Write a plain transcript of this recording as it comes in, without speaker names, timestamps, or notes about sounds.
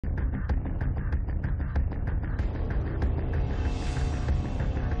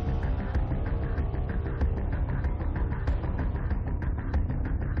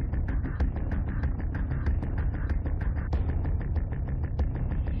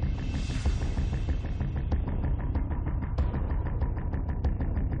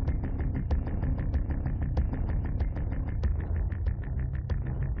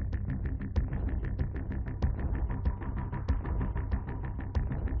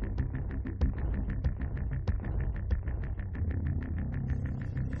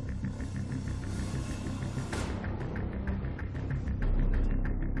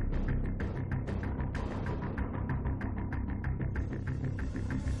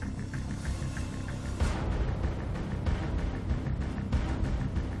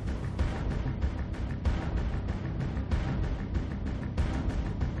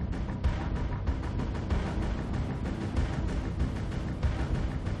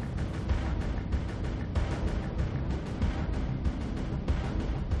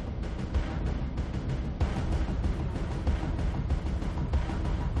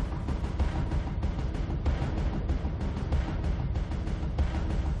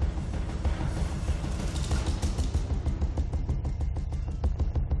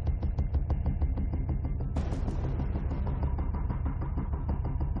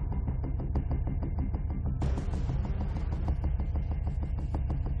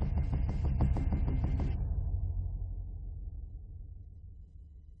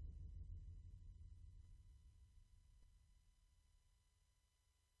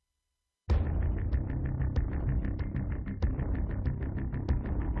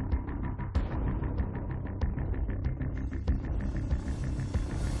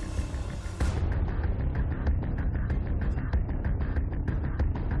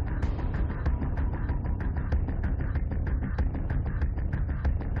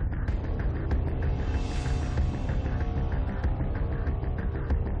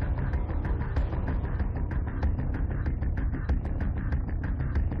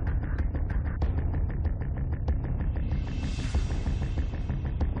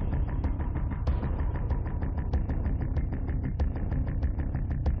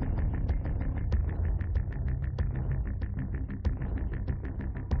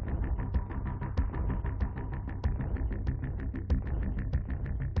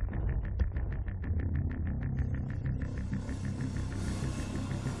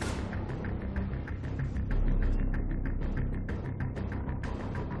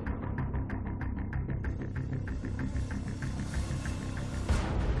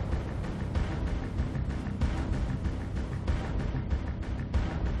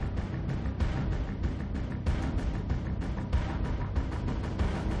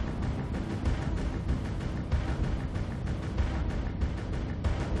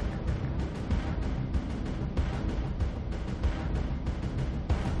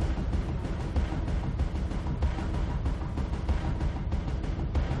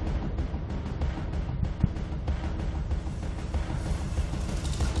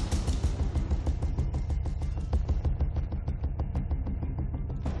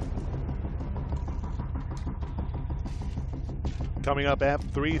Coming up at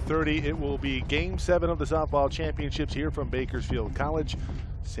 3:30, it will be Game 7 of the softball championships here from Bakersfield College,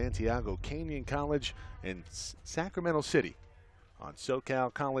 Santiago Canyon College, and Sacramento City on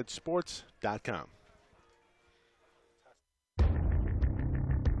SoCalCollegeSports.com.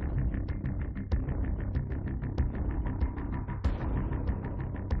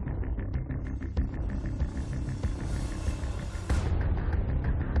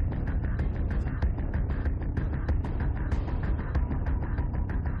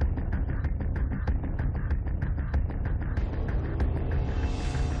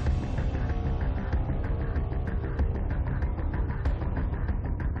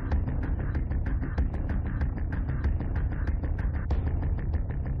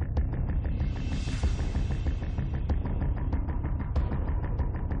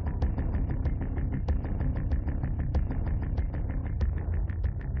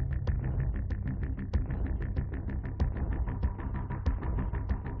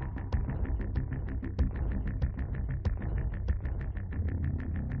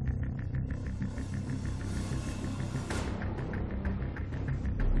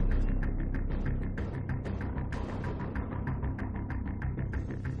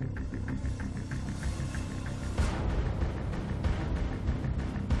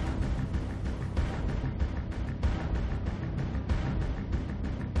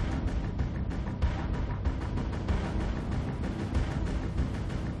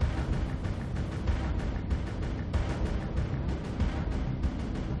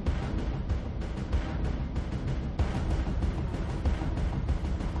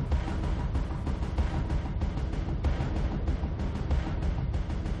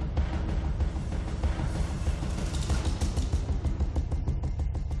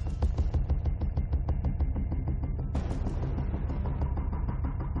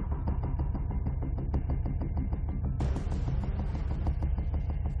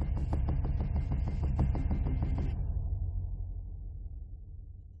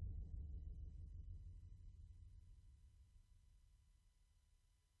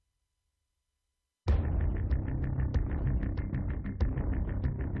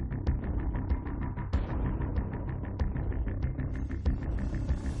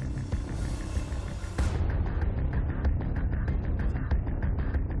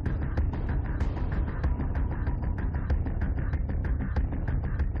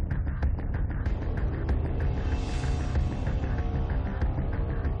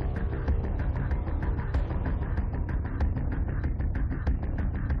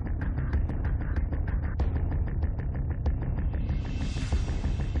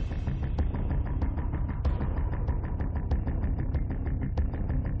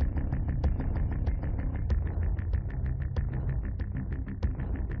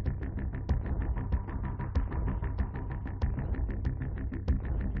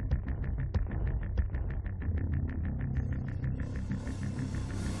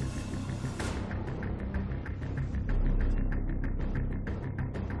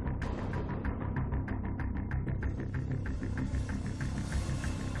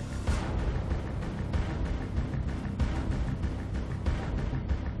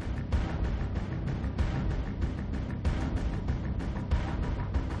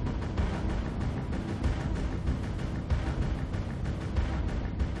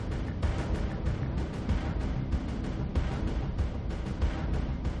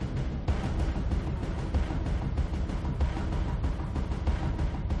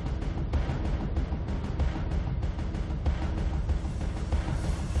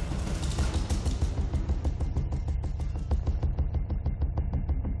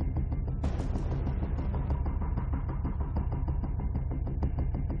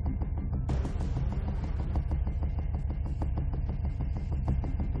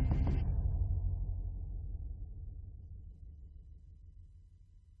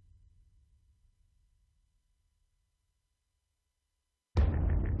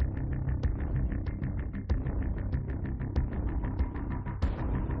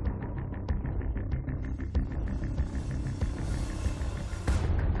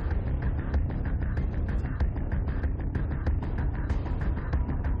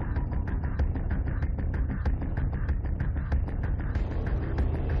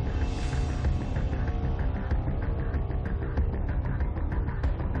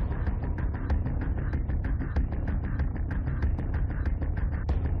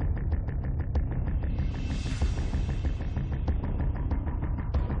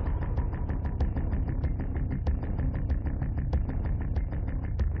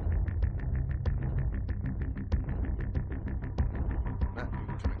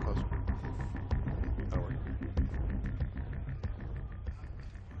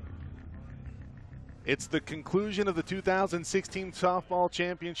 It's the conclusion of the 2016 softball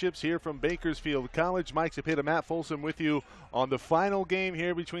championships here from Bakersfield College. Mike Cepeda, Matt Folsom with you on the final game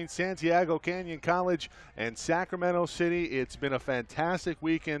here between Santiago Canyon College and Sacramento City. It's been a fantastic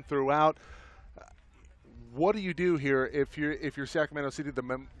weekend throughout. What do you do here if you're Sacramento City?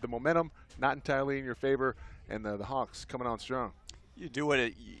 The momentum not entirely in your favor, and the Hawks coming on strong. You do what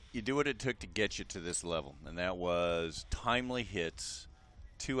it took to get you to this level, and that was timely hits,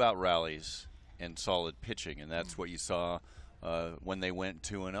 2-out rallies, and solid pitching, and that's what you saw when they went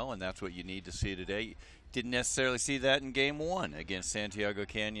 2-0, and that's what you need to see today. Didn't necessarily see that in Game 1 against Santiago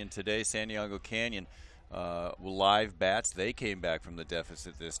Canyon today. Santiago Canyon live bats, they came back from the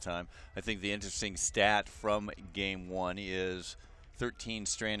deficit this time. I think the interesting stat from Game 1 is 13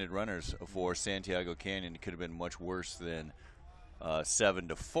 stranded runners for Santiago Canyon. It could have been much worse than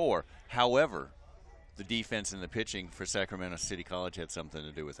 7-4. However, the defense and the pitching for Sacramento City College had something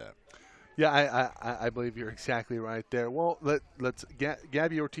to do with that. Yeah, I believe you're exactly right there. Well, let's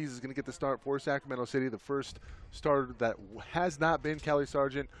Gabby Ortiz is going to get the start for Sacramento City, the first starter that has not been Callie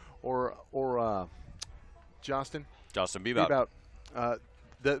Sargent or Justin Bebout.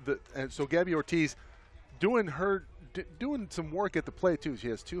 And so Gabby Ortiz doing some work at the plate too. She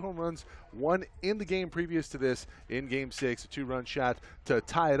has 2 home runs, 1 in the game previous to this in Game 6, a 2-run shot to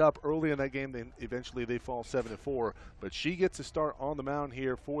tie it up early in that game. Then eventually they fall 7-4. But she gets a start on the mound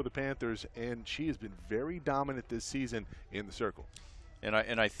here for the Panthers, and she has been very dominant this season in the circle. And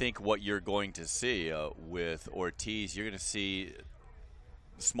I think what you're going to see with Ortiz, you're going to see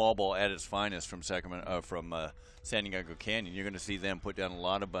small ball at its finest from San Diego Canyon. You're going to see them put down a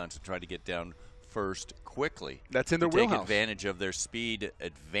lot of bunts and try to get down first quickly. That's in their wheelhouse. Take advantage of their speed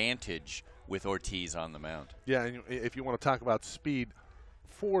advantage with Ortiz on the mound. Yeah, and if you want to talk about speed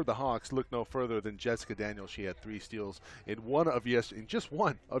for the Hawks, look no further than Jessica Daniels. She had 3 steals in just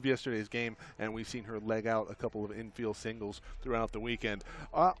one of yesterday's game, and we've seen her leg out a couple of infield singles throughout the weekend.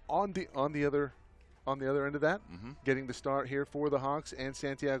 On the other end of that, getting the start here for the Hawks and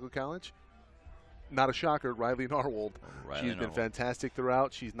Santiago College. Not a shocker, Riley Narwold. She's been fantastic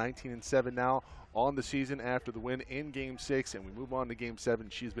throughout. She's 19-7 now on the season after the win in Game 6, and we move on to Game 7.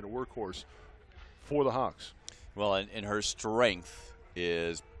 She's been a workhorse for the Hawks. Well, and her strength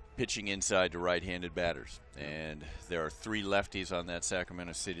is pitching inside to right-handed batters. And there are 3 lefties on that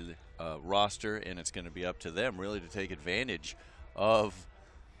Sacramento City roster, and it's going to be up to them really to take advantage of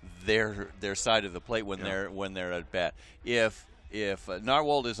their side of the plate when they're at bat. If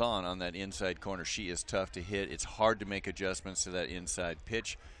Narwold is on that inside corner, she is tough to hit. It's hard to make adjustments to that inside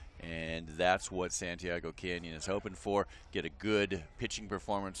pitch, and that's what Santiago Canyon is hoping for. Get a good pitching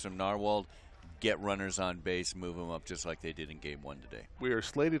performance from Narwold, get runners on base, move them up just like they did in Game 1 today. We are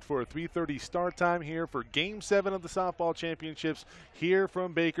slated for a 3:30 start time here for Game 7 of the softball championships here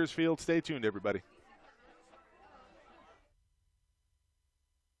from Bakersfield. Stay tuned, everybody.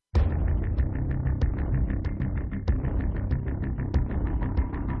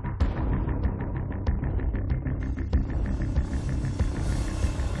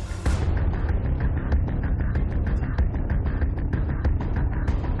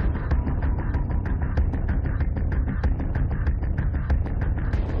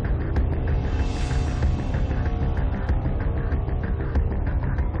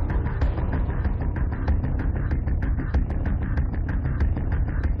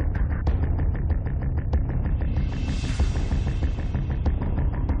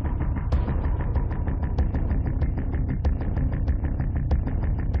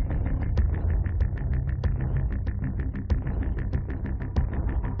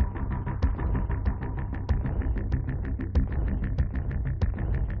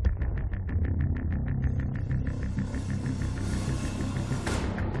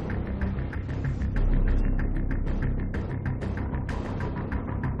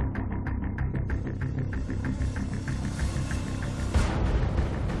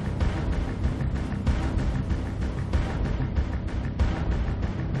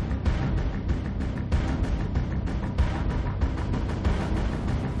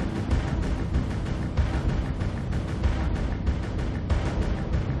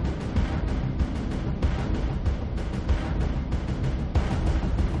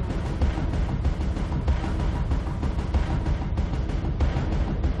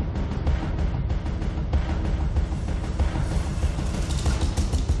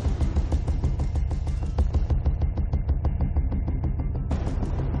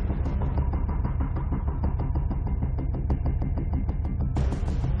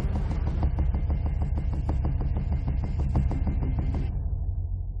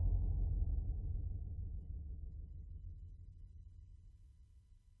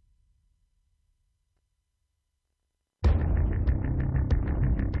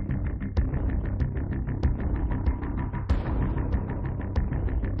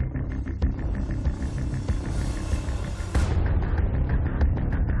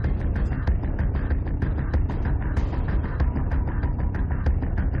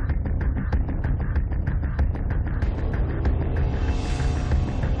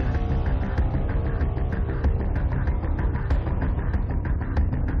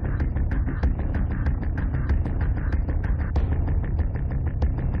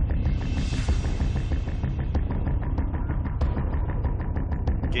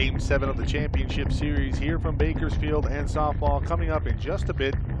 Game 7 of the championship series here from Bakersfield, and softball coming up in just a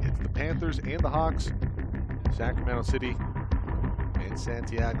bit. It's the Panthers and the Hawks. Sacramento City and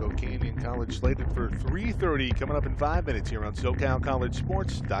Santiago Canyon College slated for 3:30 coming up in 5 minutes here on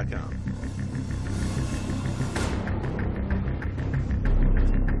SoCalCollegeSports.com.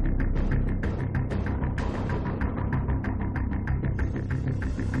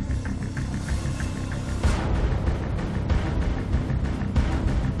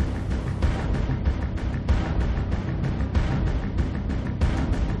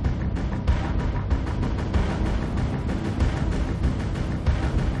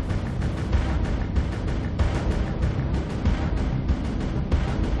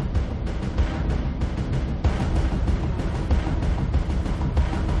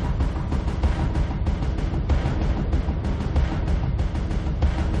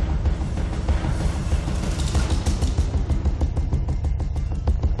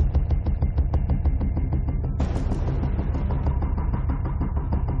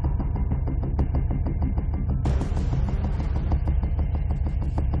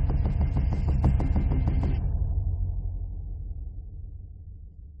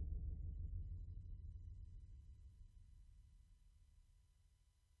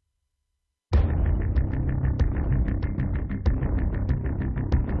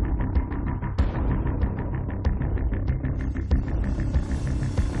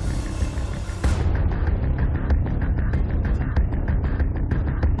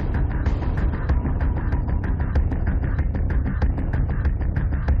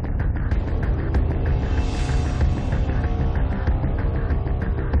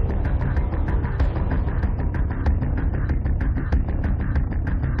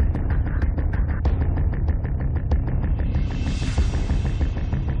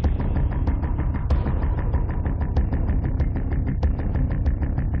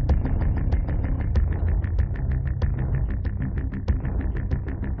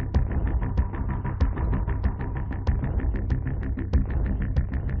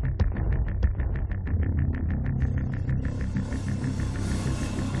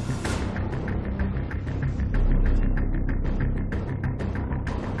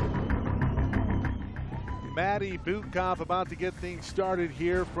 Maddie Butkopf about to get things started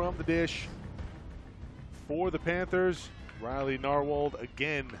here from the dish for the Panthers. Riley Narwold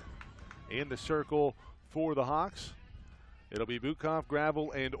again in the circle for the Hawks. It'll be Butkopf,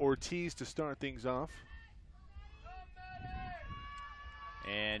 Gravel, and Ortiz to start things off.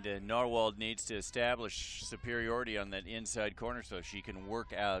 And Narwold needs to establish superiority on that inside corner so she can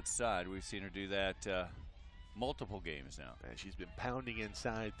work outside. We've seen her do that multiple games now. And she's been pounding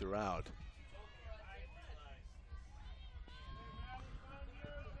inside throughout.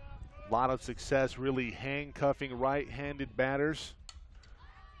 A lot of success really handcuffing right-handed batters.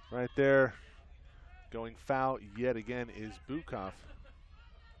 Right there, going foul yet again is Butkopf.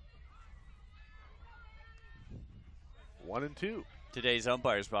 1-2. Today's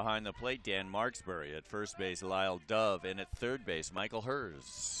umpires behind the plate: Dan Marksbury. At first base, Lyle Dove. And at third base, Michael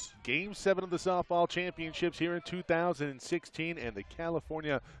Hers. Game 7 of the softball championships here in 2016 and the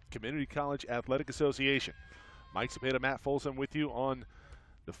California Community College Athletic Association. Mike Cepeda, Matt Folsom with you on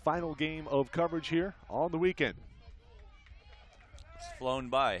the final game of coverage here on the weekend. It's flown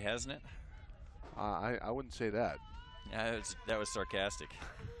by, hasn't it? I wouldn't say that. That was sarcastic.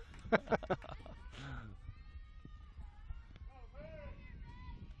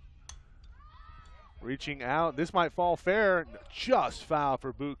 Reaching out. This might fall fair. Just foul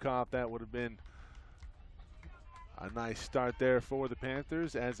for Butkopf. That would have been a nice start there for the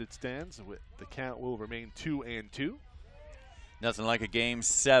Panthers. As it stands, the count will remain 2-2. Nothing like a Game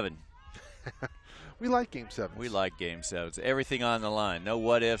 7. We like Game 7s. We like Game 7s. Everything on the line. No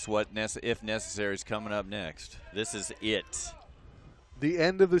what ifs, if necessary is coming up next. This is it. The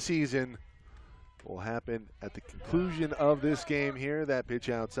end of the season will happen at the conclusion of this game here. That pitch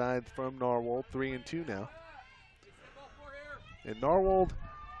outside from Narwold, 3-2 now. And Narwold,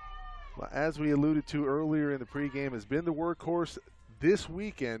 as we alluded to earlier in the pregame, has been the workhorse this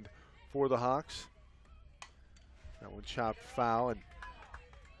weekend for the Hawks. That one chopped foul, and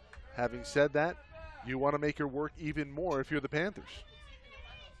having said that, you want to make her work even more if you're the Panthers.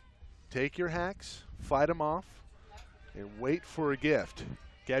 Take your hacks, fight them off, and wait for a gift.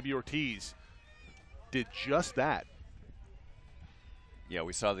 Gabby Ortiz did just that. Yeah,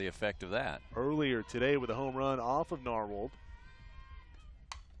 we saw the effect of that earlier today with a home run off of Narwold.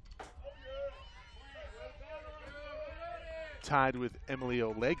 Tied with Emily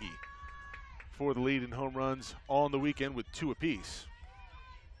Olegui for the lead in home runs on the weekend with 2 apiece.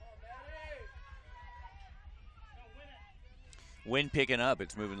 Wind picking up.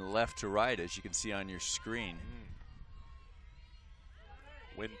 It's moving left to right, as you can see on your screen.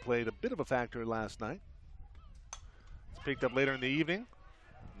 Wind played a bit of a factor last night. It's picked up later in the evening.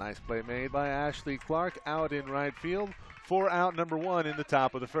 Nice play made by Ashley Clark out in right field for out number 1 in the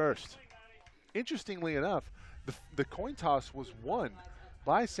top of the first. Interestingly enough, the coin toss was won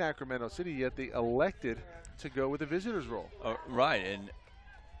by Sacramento City, yet they elected to go with the visitors' role. Right, and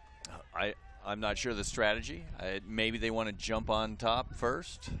I'm not sure the strategy. Maybe they want to jump on top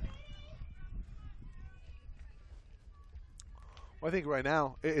first. Well, I think right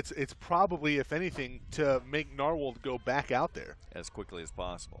now it's probably, if anything, to make Narwold go back out there as quickly as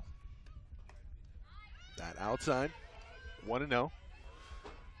possible. That outside, 1-0.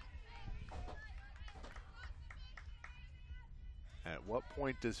 At what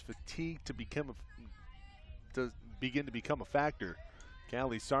point does fatigue begin to become a factor?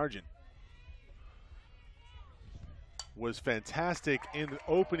 Callie Sargent was fantastic in the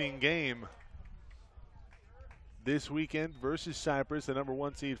opening game this weekend versus Cypress, the number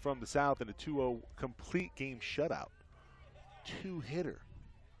 1 seed from the South, in a 2-0 complete game shutout. 2-hitter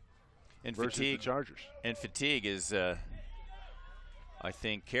and versus fatigue, the Chargers. And fatigue is, I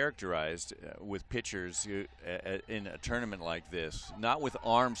think, characterized with pitchers in a tournament like this, not with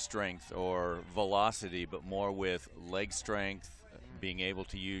arm strength or velocity, but more with leg strength, being able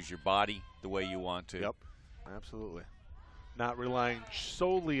to use your body the way you want to. Yep, absolutely. Not relying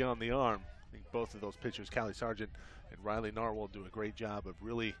solely on the arm. I think both of those pitchers, Callie Sargent and Riley Narwold, do a great job of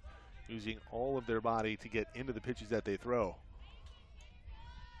really using all of their body to get into the pitches that they throw.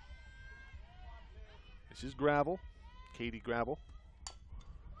 This is Gravel, Katie Gravel.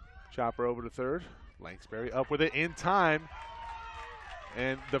 Chopper over to third. Lanksberry up with it in time.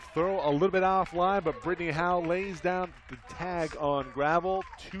 And the throw a little bit offline, but Brittany Howe lays down the tag on Gravel.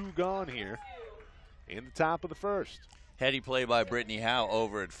 2 gone here in the top of the first. Heady play by Brittany Howe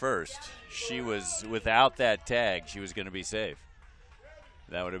over at first. She was, without that tag, she was going to be safe.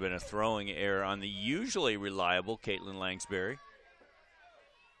 That would have been a throwing error on the usually reliable Caitlin Lanksberry.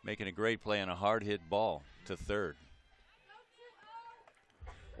 Making a great play on a hard hit ball to third.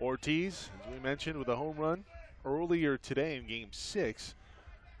 Ortiz, as we mentioned, with a home run earlier today in Game 6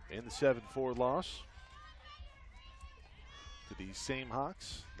 in the 7-4 loss to these same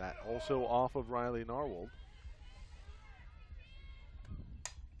Hawks. That also off of Riley Narwold.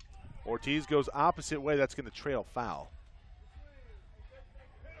 Ortiz goes opposite way. That's going to trail foul.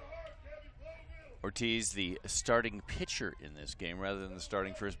 Ortiz, the starting pitcher in this game rather than the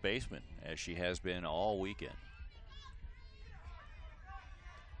starting first baseman, as she has been all weekend.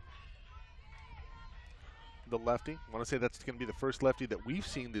 The lefty. I want to say that's going to be the first lefty that we've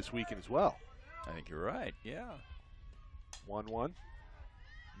seen this weekend as well. I think you're right, yeah. 1-1.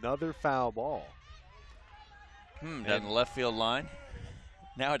 Another foul ball. Down the left field line.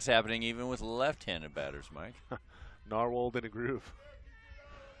 Now it's happening even with left-handed batters, Mike. Narwold in a groove.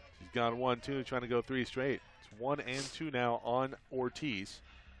 She's gone 1-2, trying to go 3 straight. It's 1 and 2 now on Ortiz.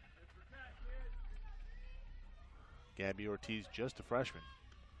 Gabby Ortiz, just a freshman.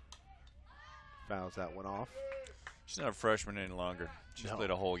 Fouls that one off. She's not a freshman any longer. She's played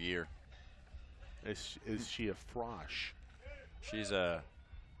a whole year. Is she a frosh? She's a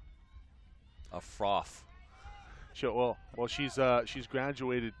froth. Well, she's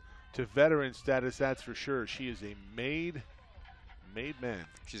graduated to veteran status, that's for sure. She is a made man.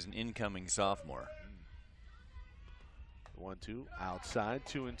 She's an incoming sophomore. 1-2 outside,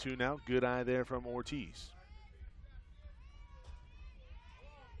 2-2 now. Good eye there from Ortiz.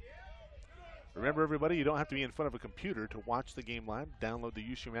 Remember, everybody, you don't have to be in front of a computer to watch the game live. Download the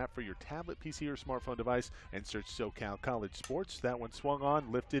Ustream app for your tablet, PC, or smartphone device and search SoCal College Sports. That one swung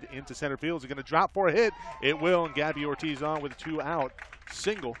on, lifted into center field. Is it going to drop for a hit? It will, and Gabby Ortiz on with a 2-out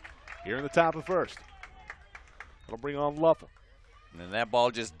single here in the top of the first. It'll bring on Luffle. And then that ball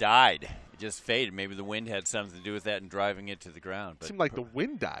just died. It just faded. Maybe the wind had something to do with that and driving it to the ground. It seemed like the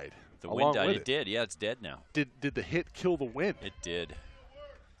wind died. The wind died. It did. Yeah, it's dead now. Did the hit kill the wind? It did.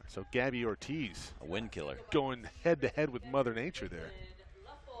 So Gabby Ortiz, a wind killer, going head-to-head with Mother Nature there.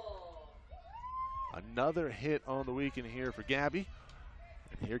 Another hit on the weekend here for Gabby.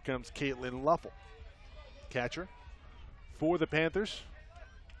 And here comes Caitlin Luffle, catcher for the Panthers.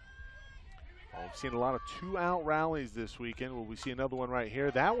 We've seen a lot of 2-out rallies this weekend. Will we see another one right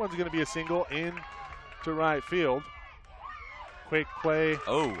here? That one's going to be a single in to right field. Quick play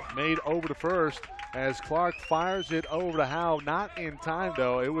made over to first as Clark fires it over to Howe. Not in time,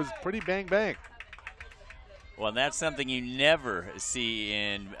 though. It was pretty bang-bang. Well, and that's something you never see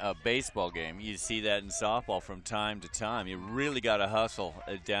in a baseball game. You see that in softball from time to time. You really got to hustle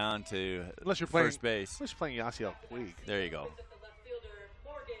down to first base. Unless you're playing Yasiel Puig. There you go.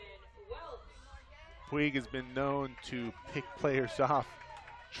 Puig has been known to pick players off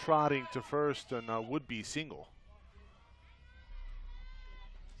trotting to first on a would-be single.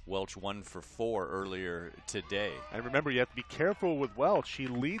 Welch 1 for 4 earlier today. And remember, you have to be careful with Welch. She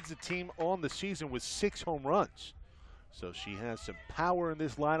leads the team on the season with 6 home runs. So she has some power in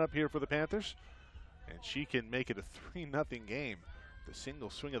this lineup here for the Panthers. And she can make it a 3-0 game. The single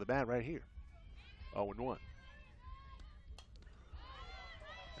swing of the bat right here. 0-1.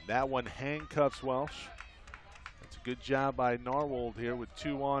 And that one handcuffs Welch. That's a good job by Narwold here with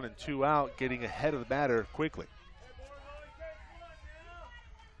 2 on and 2 out, getting ahead of the batter quickly.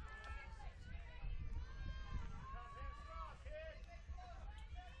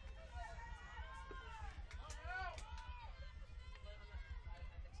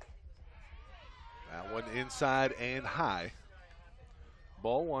 That one inside and high.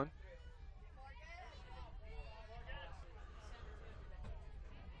 Ball 1.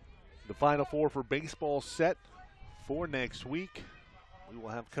 The Final Four for baseball set for next week. We will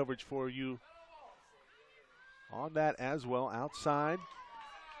have coverage for you on that as well. Outside,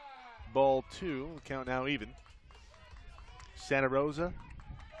 ball 2. The count now even. Santa Rosa,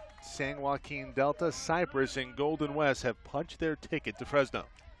 San Joaquin Delta, Cypress, and Golden West have punched their ticket to Fresno.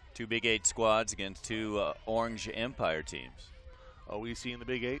 2 Big 8 squads against 2 Orange Empire teams. OEC in the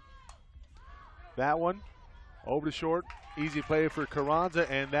Big 8. That one over to short. Easy play for Carranza,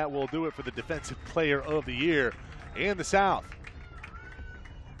 and that will do it for the Defensive Player of the Year in the South.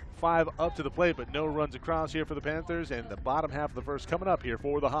 5 up to the plate, but no runs across here for the Panthers, and the bottom half of the first coming up here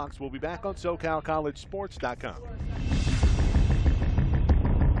for the Hawks. We'll be back on SoCalCollegeSports.com.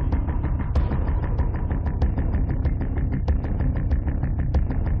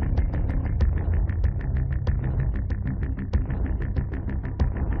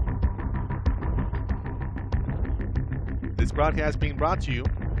 This broadcast being brought to you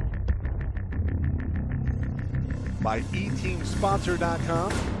by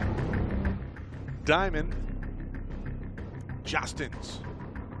eTeamSponsor.com, Diamond, Justin's,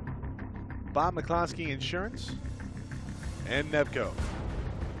 Bob McCloskey Insurance, and Nevco.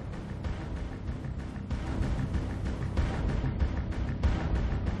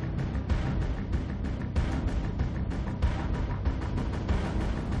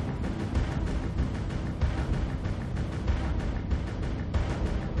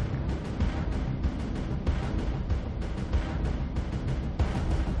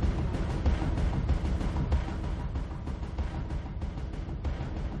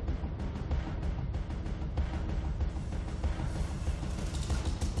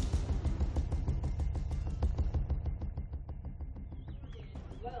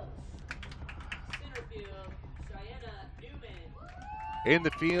 In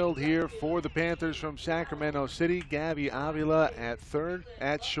the field here for the Panthers from Sacramento City, Gabby Avila at third.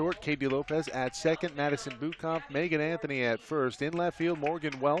 At short, Katie Lopez at second. Madison Bukoff, Megan Anthony at first. In left field,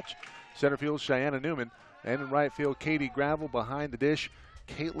 Morgan Welch. Center field, Cheyenne Newman. And in right field, Katie Gravel. Behind the dish,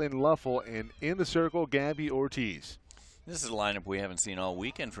 Caitlin Luffel. And in the circle, Gabby Ortiz. This is a lineup we haven't seen all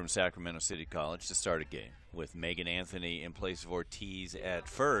weekend from Sacramento City College to start a game, with Megan Anthony in place of Ortiz at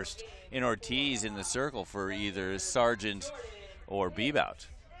first, and Ortiz in the circle for either Sargent or Bebout.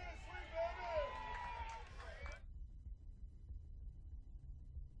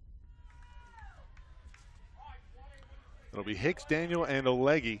 It'll be Hicks, Daniel, and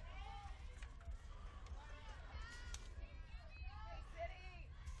Olegui.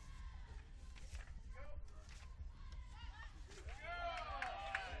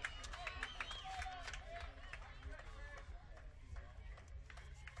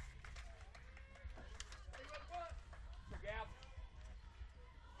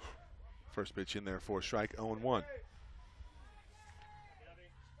 First pitch in there for a strike, 0-1.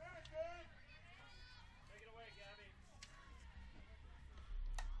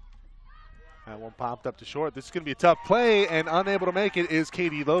 That one popped up to short. This is going to be a tough play, and unable to make it is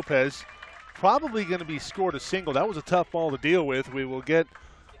Katie Lopez. Probably going to be scored a single. That was a tough ball to deal with. We will get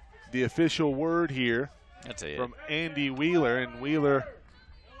the official word here from Andy Wheeler, and Wheeler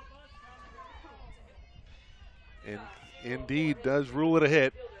indeed does rule it a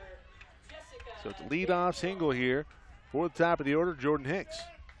hit. So it's a leadoff single here for the top of the order, Jordan Hicks.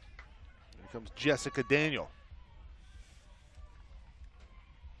 Here comes Jessica Daniel.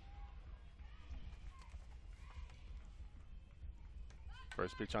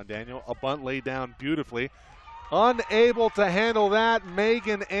 First pitch on Daniel, a bunt laid down beautifully. Unable to handle that,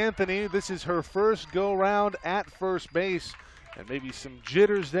 Megan Anthony. This is her first go-round at first base. And maybe some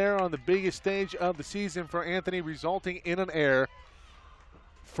jitters there on the biggest stage of the season for Anthony, resulting in an error.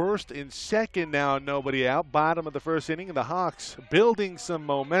 First and second now, nobody out. Bottom of the first inning, and the Hawks building some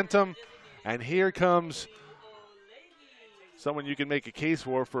momentum And here comes someone you can make a case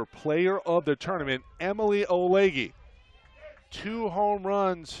for player of the tournament, Emily Olegi. 2 home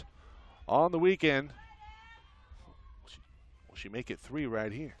runs on the weekend. Will she make it 3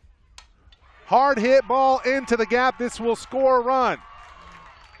 right here? Hard hit ball into the gap. This will score a run.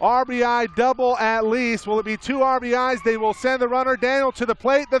 RBI double at least. Will it be 2 RBIs? They will send the runner Daniel to the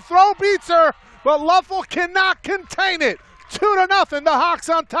plate. The throw beats her, but Luffel cannot contain it. 2-0. The Hawks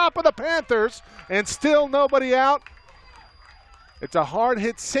on top of the Panthers, and still nobody out. It's a hard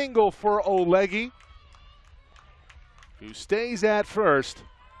hit single for Olegi, who stays at first.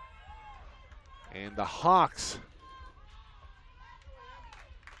 And the Hawks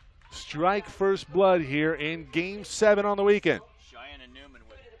strike first blood here in Game 7 on the weekend.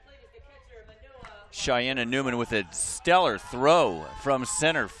 Cheyenne Newman with a stellar throw from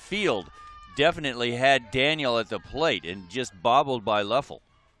center field. Definitely had Daniel at the plate and just bobbled by Luffel.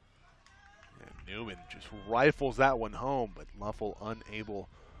 And Newman just rifles that one home, but Luffel unable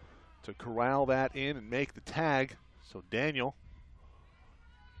to corral that in and make the tag. So Daniel,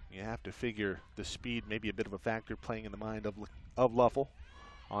 you have to figure the speed may be a bit of a factor playing in the mind of Luffel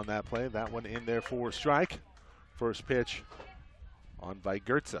on that play. That one in there for a strike. First pitch on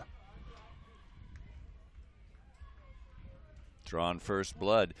Vigurtza. Drawn first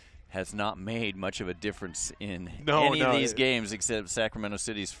blood has not made much of a difference in any of these games except Sacramento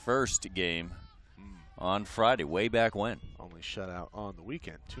City's first game on Friday, way back when. Only shutout on the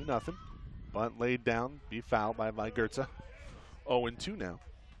weekend. 2-0. Bunt laid down, be fouled by Vigurtza. 0-2 now.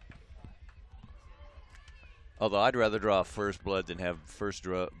 Although I'd rather draw first blood than have first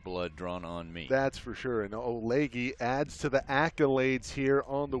blood drawn on me. That's for sure. And Olegi adds to the accolades here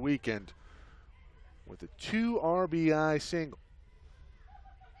on the weekend with a 2 RBI single.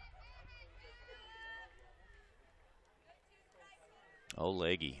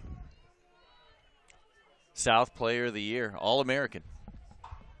 Olegi. South Player of the Year, All-American.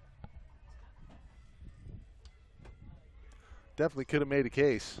 Definitely could have made a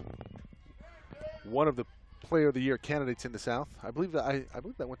case. One of the Player of the Year candidates in the South. I believe that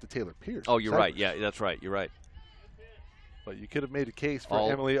went to Taylor Pierce. Oh, you're right. Yeah, that's right. You're right. But you could have made a case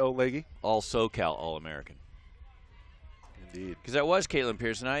for Emily Olegi. All SoCal All-American. Indeed. Because that was Caitlin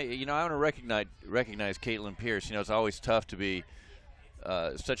Pierce, and I want to recognize Caitlin Pierce. It's always tough to be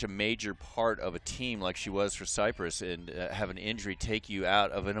such a major part of a team like she was for Cypress and have an injury take you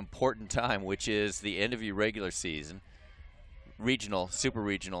out of an important time, which is the end of your regular season, regional, super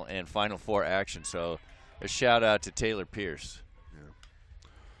regional, and Final Four action. So a shout out to Taylor Pierce. Yeah.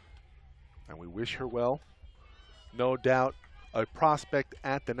 And we wish her well. No doubt a prospect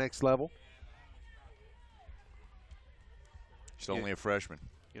at the next level. She's only a freshman.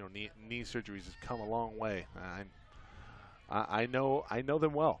 Knee surgeries has come a long way. I know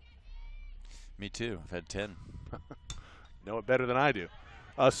them well. Me too. I've had 10. Know it better than I do.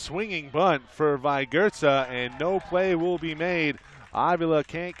 A swinging bunt for Vigurtza, and no play will be made. Avila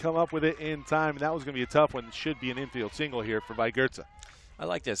can't come up with it in time, and that was going to be a tough one. It should be an infield single here for Vigurtza. I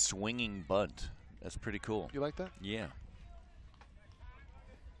like that swinging bunt. That's pretty cool. You like that? Yeah.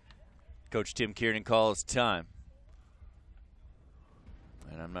 Coach Tim Kiernan calls time.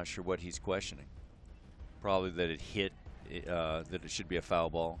 And I'm not sure what he's questioning. Probably that it hit, that it should be a foul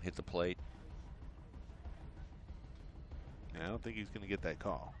ball, hit the plate. I don't think he's going to get that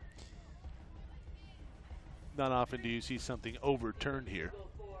call. Not often do you see something overturned here.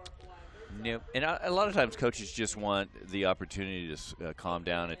 Nope. And a lot of times coaches just want the opportunity to calm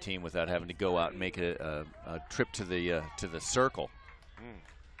down a team without having to go out and make a trip to the circle,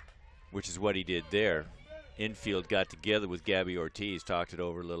 which is what he did there. Infield got together with Gabby Ortiz, talked it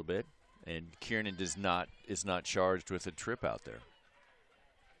over a little bit, and Kiernan is not charged with a trip out there.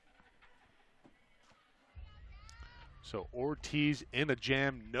 So Ortiz in a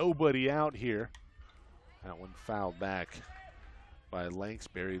jam, nobody out here. That one fouled back by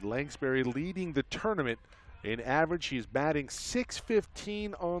Langsbury. Langsbury leading the tournament in average. She's batting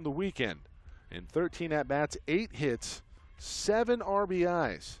 .615 on the weekend. In 13 at-bats, 8 hits, 7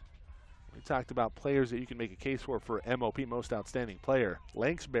 RBIs. We talked about players that you can make a case for MOP, Most Outstanding Player.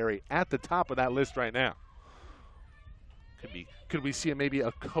 Langsbury at the top of that list right now. Could we see maybe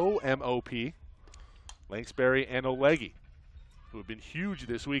a co-MOP? Langsbury and Olegi, who have been huge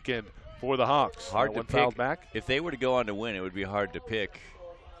this weekend for the Hawks. Hard to pick. Back. If they were to go on to win, it would be hard to pick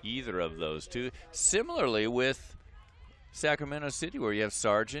either of those two. Similarly with Sacramento City, where you have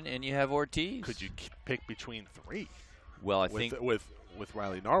Sargent and you have Ortiz. Could you pick between 3? Well, I think with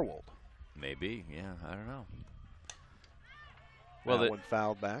Riley Narwold. Maybe, yeah, I don't know. Well, that one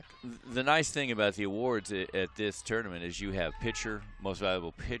fouled back. The nice thing about the awards at this tournament is you have pitcher, most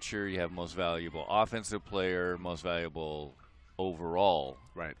valuable pitcher, you have most valuable offensive player, most valuable overall.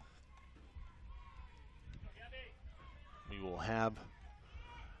 Right. We will have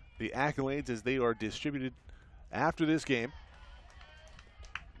the accolades as they are distributed after this game.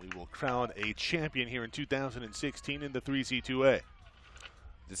 We will crown a champion here in 2016 in the 3C2A.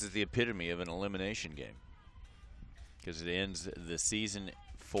 This is the epitome of an elimination game, because it ends the season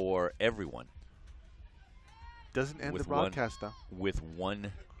for everyone. Doesn't end the broadcast, though. With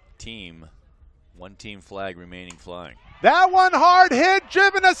one team flag remaining flying. That one hard hit,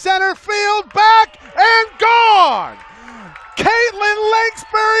 driven to center field, back and gone! Caitlin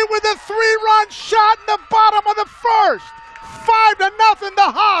Lakesbury with a 3-run shot in the bottom of the first. 5-0, the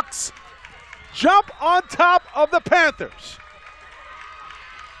Hawks jump on top of the Panthers.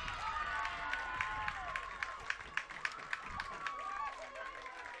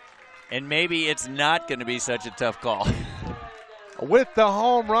 And maybe it's not going to be such a tough call. With the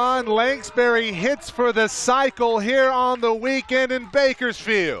home run, Lakesbury hits for the cycle here on the weekend in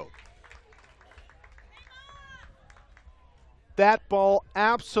Bakersfield. That ball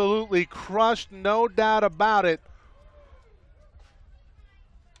absolutely crushed, no doubt about it,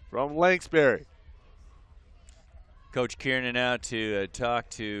 from Lakesbury. Coach Kiernan out to talk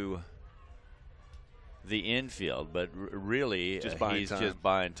to the infield, but really he's just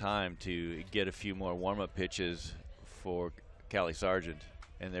buying time to get a few more warm-up pitches for Callie Sargent,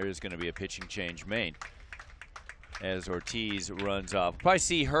 and there is going to be a pitching change made as Ortiz runs off. Probably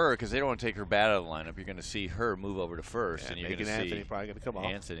see her, because they don't want to take her bat out of the lineup. You're going to see her move over to first, and you're going to see Anthony probably going to come off.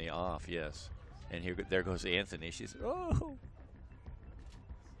 Anthony off, yes. And there goes Anthony. She's, oh.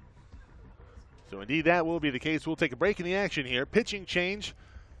 So indeed that will be the case. We'll take a break in the action here. Pitching change.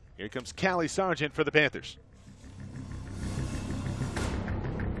 Here comes Callie Sargent for the Panthers.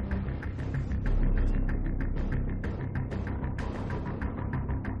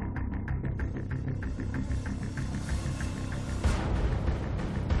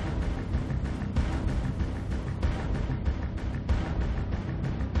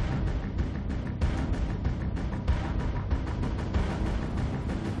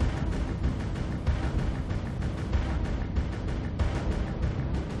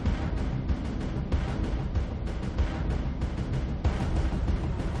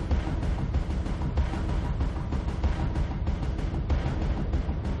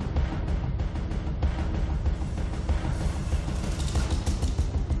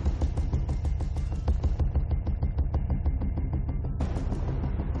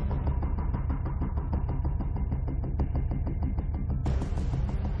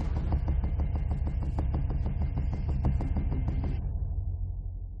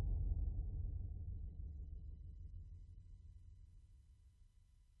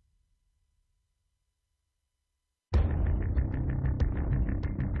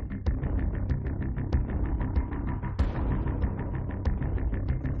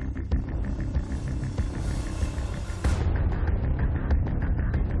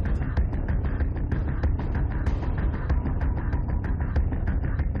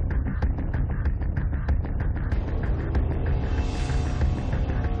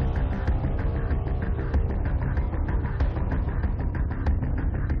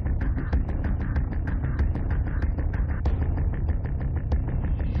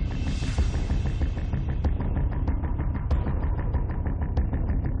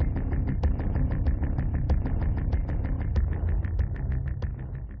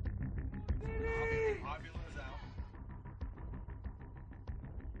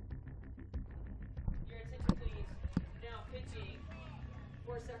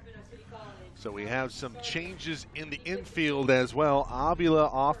 So we have some changes in the infield as well. Avila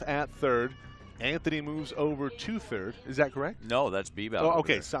off at third. Anthony moves over to third. Is that correct? No, that's Bebout. Oh,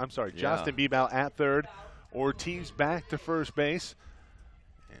 okay. So, I'm sorry. Yeah. Justin Bebout at third. Ortiz back to first base.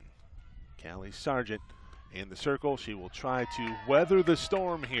 And Callie Sargent in the circle. She will try to weather the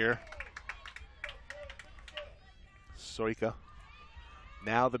storm here. Soika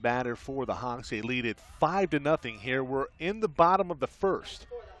now the batter for the Hawks. They lead it 5-0 here. We're in the bottom of the first.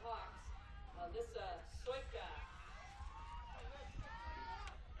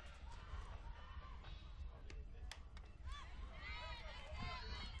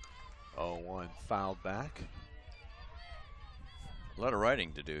 0-1 fouled back. A lot of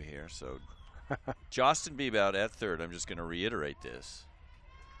writing to do here. So Justin Bebout at third. I'm just going to reiterate this.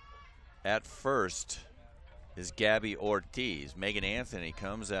 At first is Gabby Ortiz. Megan Anthony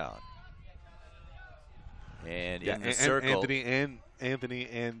comes out. And in the circle. Anthony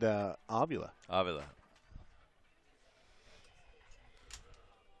and Avila. Avila.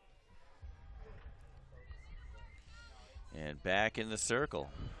 And back in the circle,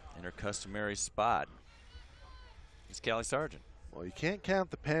 in her customary spot, is Callie Sargent. Well, you can't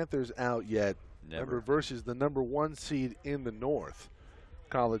count the Panthers out yet. Never. Remember, versus the #1 seed in the North,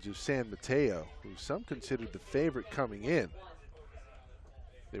 College of San Mateo, who some considered the favorite coming in.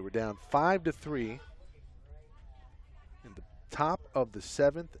 They were down 5-3 in the top of the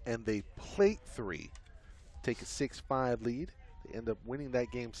 7th, and they plate 3, take a 6-5 lead. They end up winning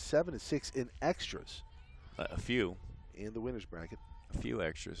that game 7-6 in extras. A few. In the winner's bracket. A few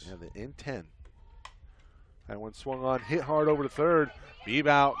extras. Yeah, in 10. That one swung on, hit hard over to third.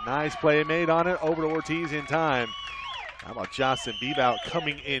 Bebout, nice play made on it, over to Ortiz in time. How about Jocelyn Bebout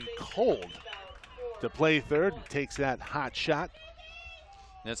coming in cold to play third and takes that hot shot.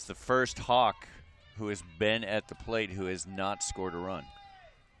 That's the first Hawk who has been at the plate who has not scored a run.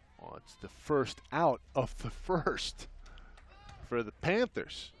 Well, it's the first out of the first for the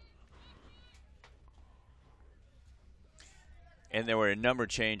Panthers. And there were a number of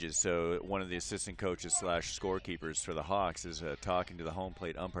changes. So one of the assistant coaches / scorekeepers for the Hawks is talking to the home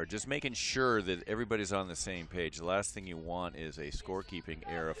plate umpire, just making sure that everybody's on the same page. The last thing you want is a scorekeeping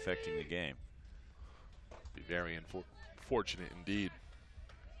error affecting the game. Be very fortunate indeed.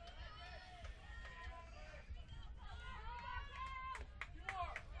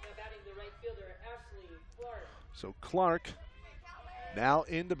 So Clark now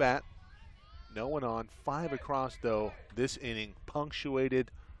in to bat. No one on, 5 across though this inning,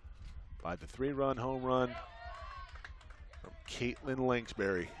 punctuated by the 3-run home run from Caitlin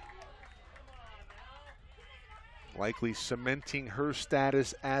Lanksberry. Likely cementing her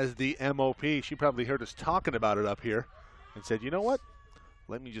status as the MOP. She probably heard us talking about it up here and said, you know what?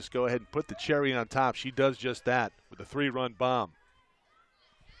 Let me just go ahead and put the cherry on top. She does just that with a 3-run bomb.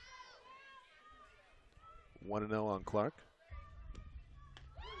 1-0 on Clark.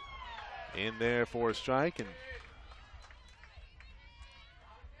 In there for a strike, and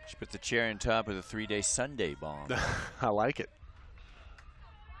she put the cherry on top of the 3-day Sunday bomb. I like it.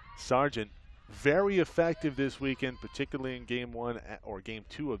 Sargent, very effective this weekend, particularly in game 1 or game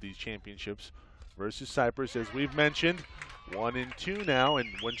 2 of these championships versus Cypress, as we've mentioned. 1-2 now, and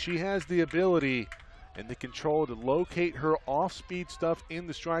when she has the ability and the control to locate her off-speed stuff in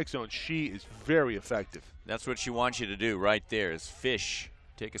the strike zone, she is very effective. That's what she wants you to do right there, is fish.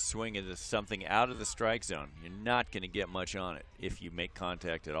 Take a swing into something out of the strike zone. You're not going to get much on it if you make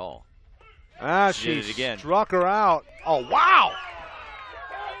contact at all. She did it again. Struck her out. Oh, wow!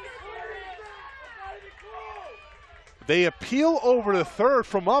 They appeal over to third.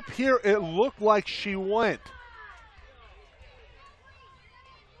 From up here, it looked like she went.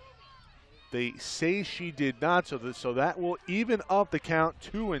 They say she did not, so that will even up the count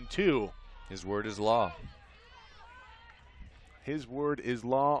 2-2. His word is law. His word is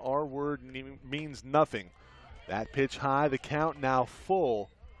law. Our word means nothing. That pitch high, the count now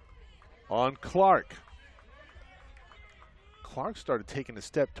full on Clark. Clark started taking a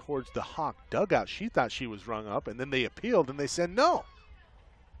step towards the Hawk dugout. She thought she was rung up, and then they appealed, and they said no.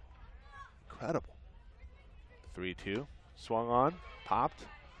 Incredible. 3-2. Swung on, popped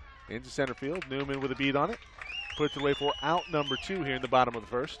into center field. Newman with a beat on it. Puts it away for out number 2 here in the bottom of the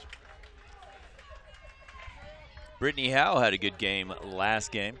first. Brittany Howe had a good game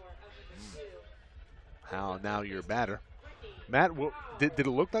last game. Howe, now your batter. Matt, did it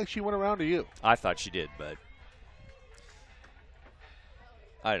look like she went around to you? I thought she did, but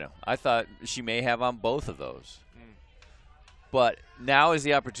I don't know. I thought she may have on both of those. But now is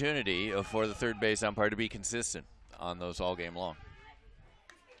the opportunity for the third base umpire to be consistent on those all game long.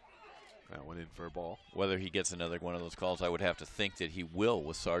 That went in for a ball. Whether he gets another one of those calls, I would have to think that he will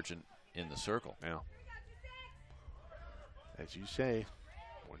with Sargent in the circle. Yeah. As you say,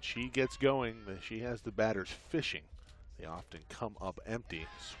 when she gets going, she has the batters fishing. They often come up empty.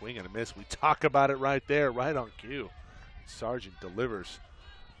 Swing and a miss. We talk about it right there, right on cue. Sargent delivers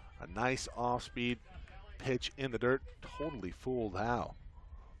a nice off-speed pitch in the dirt. Totally fooled Howe.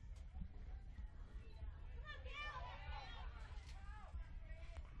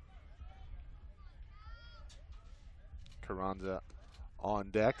 Carranza on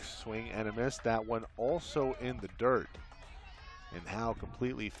deck. Swing and a miss. That one also in the dirt. And Howe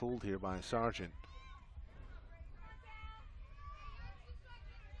completely fooled here by Sargent.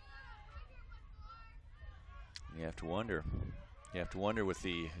 You have to wonder. You have to wonder with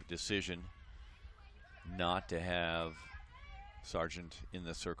the decision not to have Sargent in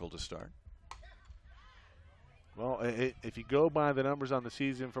the circle to start. Well, if you go by the numbers on the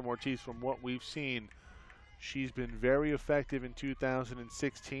season from Ortiz, from what we've seen, she's been very effective in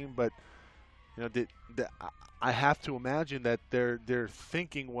 2016, but You know, I have to imagine that their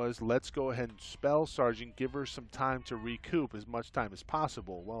thinking was, let's go ahead and spell Sargent, give her some time to recoup, as much time as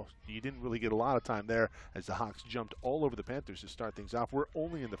possible. Well, you didn't really get a lot of time there as the Hawks jumped all over the Panthers to start things off. We're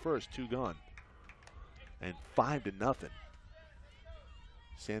only in the first, 2 gone. And 5-0.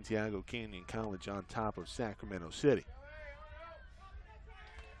 Santiago Canyon College on top of Sacramento City.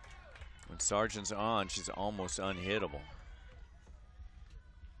 When Sargent's on, she's almost unhittable.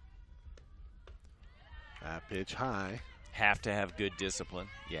 That pitch high. Have to have good discipline.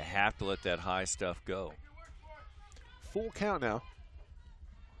 You have to let that high stuff go. Full count now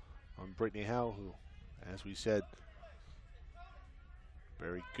on Brittany Howe, who, as we said,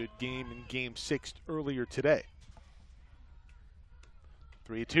 very good game in Game 6 earlier today.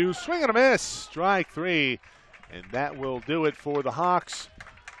 3-2, swing and a miss, strike 3, and that will do it for the Hawks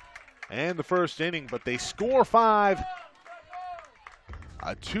and the first inning, but they score 5.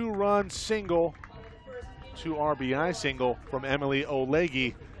 A 2-run single, 2 RBI single from Emily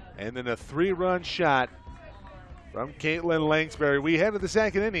Olegi, and then a 3-run shot from Caitlin Langsbury. We head to the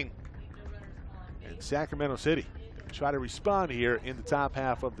second inning, and Sacramento City try to respond here in the top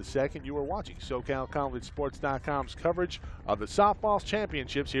half of the second. You are watching SoCalCollegeSports.com's coverage of the softball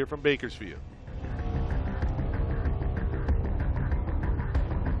championships here from Bakersfield.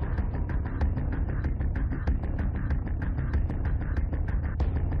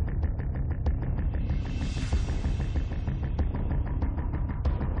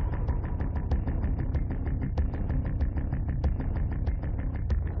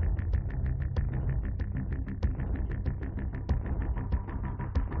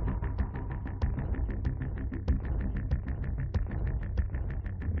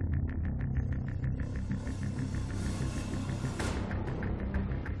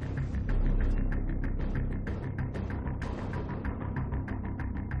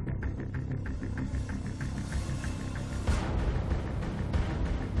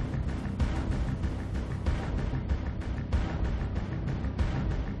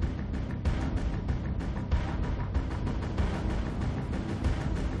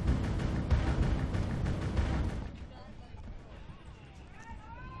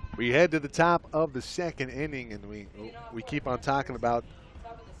 We head to the top of the second inning, and we keep on talking about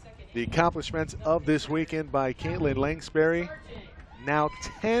the accomplishments of this weekend by Caitlin Langsbury. Now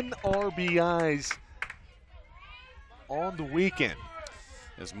 10 RBIs on the weekend.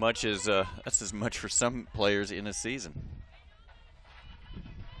 As much as that's as much for some players in a season.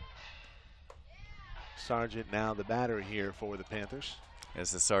 Sargent now the batter here for the Panthers. As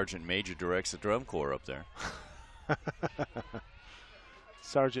the Sergeant Major directs the drum corps up there.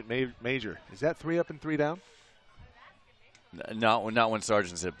 Sergeant Major. Is that 3 up and 3 down? Not when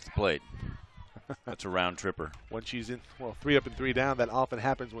Sergeant's at the plate. That's a round tripper. When she's in, well, 3 up and 3 down, that often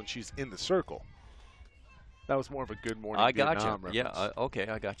happens when she's in the circle. That was more of a Good Morning Vietnam reference. Yeah, okay,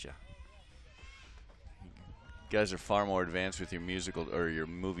 I got you. You guys are far more advanced with your musical or your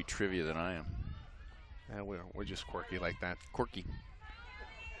movie trivia than I am. Yeah, we're just quirky like that. Quirky.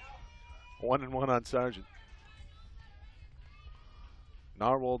 1-1 on Sargent.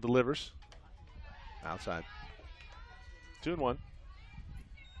 Narwhal delivers. Outside. 2-1.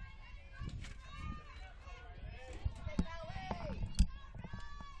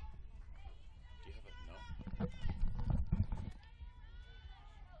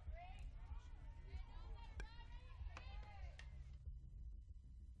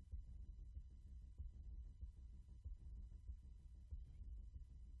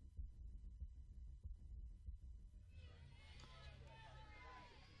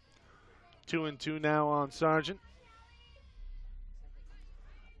 Two and 2 now on Sargent.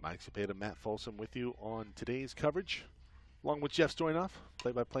 Mike Cepeda, Matt Folsom with you on today's coverage, along with Jeff Stoynoff,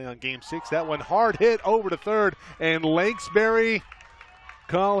 play-by-play on Game 6. That one hard hit over to third, and Langsbury,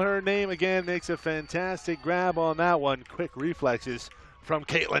 call her name again, makes a fantastic grab on that one. Quick reflexes from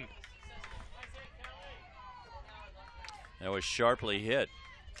Caitlin. That was sharply hit.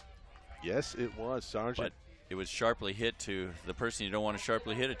 Yes, it was, Sargent. But it was sharply hit to the person you don't want to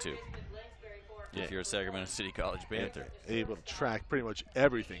sharply hit it to. If you're a Sacramento City College Panther. Able to track pretty much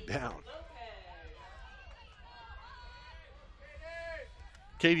everything down.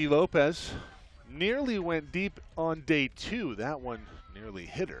 Katie Lopez nearly went deep on day 2. That one nearly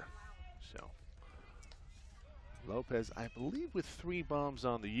hit her. So Lopez, I believe, with 3 bombs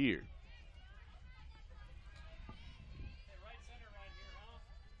on the year.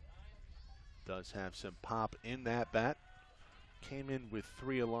 Does have some pop in that bat. Came in with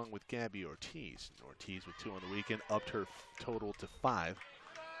 3 along with Gabby Ortiz. Ortiz with 2 on the weekend, upped her total to 5.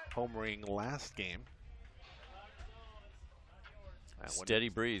 Homering last game. Steady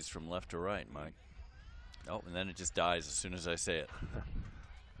breeze from left to right, Mike. Oh, and then it just dies as soon as I say it.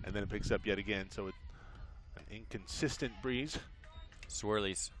 And then it picks up yet again, so it's an inconsistent breeze.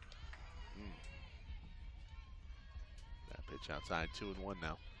 Swirlies. That pitch outside, 2-1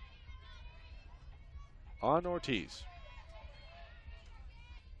 now. On Ortiz.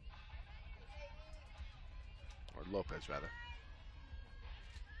 Or Lopez, rather.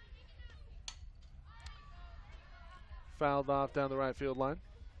 Fouled off down the right field line.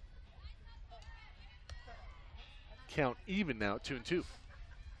 Count even now at 2-2. You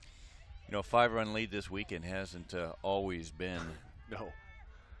know, a 5-run lead this weekend hasn't always been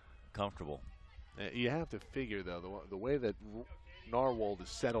comfortable. You have to figure, though, the way that Narwold has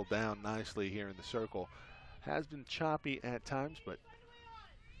settled down nicely here in the circle has been choppy at times, but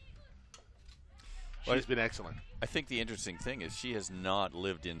she's been excellent. I think the interesting thing is she has not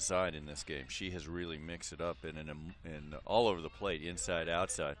lived inside in this game. She has really mixed it up in all over the plate, inside,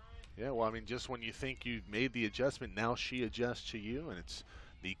 outside. Yeah, well, I mean, just when you think you've made the adjustment, now she adjusts to you, and it's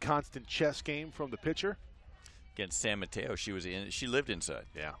the constant chess game from the pitcher. Against San Mateo, she lived inside.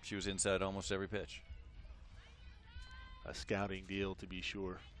 Yeah. She was inside almost every pitch. A scouting deal, to be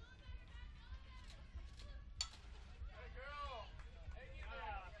sure.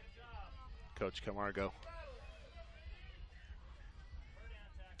 Coach Camargo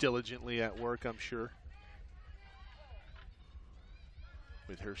diligently at work, I'm sure,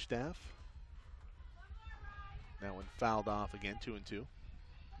 with her staff. That one fouled off again, 2-2. The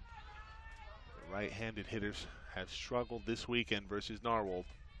right-handed hitters have struggled this weekend versus Narwold.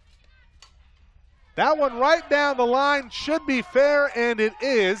 That one right down the line should be fair, and it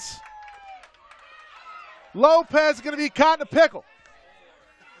is. Lopez is going to be caught in a pickle.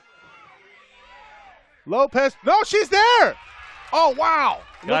 Lopez, no, she's there. Oh, wow.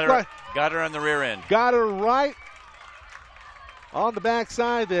 Got her on the rear end. Got her right on the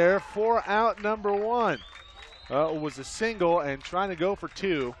backside there for out number one. It was a single and trying to go for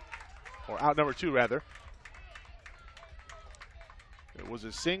two, or out number two, rather. It was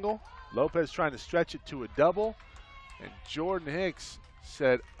a single. Lopez trying to stretch it to a double, and Jordan Hicks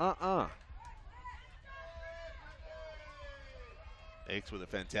said, Hicks with a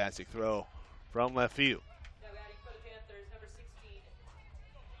fantastic throw from left field.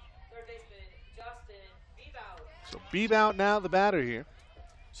 So Bebout now the batter here.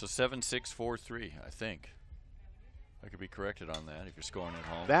 So 7-6-4-3, I think. I could be corrected on that if you're scoring at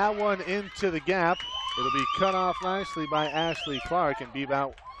home. That one into the gap. It'll be cut off nicely by Ashley Clark, and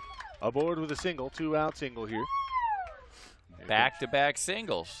Bebout aboard with a single, 2-out single here. Back-to-back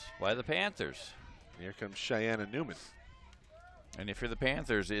singles by the Panthers. Here comes Cheyenne Newman. And if you're the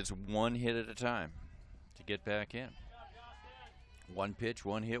Panthers, it's one hit at a time to get back in. One pitch,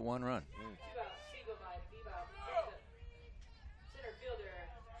 one hit, one run.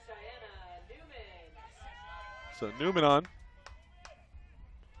 So Newman on,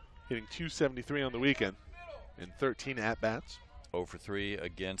 hitting .273 on the weekend in 13 at-bats. 0 for 3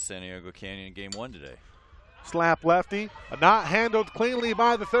 against Santiago Canyon in game 1 today. Slap lefty, not handled cleanly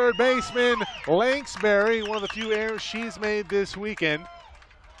by the third baseman, Lanksberry, one of the few errors she's made this weekend.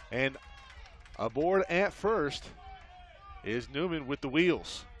 And aboard at first is Newman with the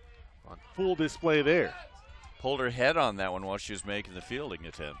wheels on full display there. Pulled her head on that one while she was making the fielding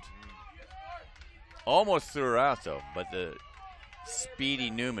attempt. Almost threw her out, though, but the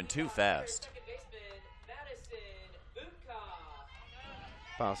speedy Newman too fast.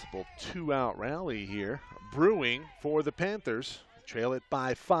 Possible 2-out rally here brewing for the Panthers. Trail it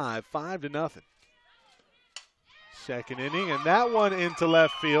by 5-0. Second inning, and that one into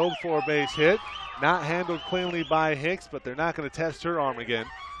left field for a base hit. Not handled cleanly by Hicks, but they're not going to test her arm again.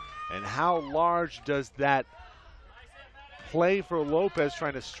 And how large does that play for Lopez,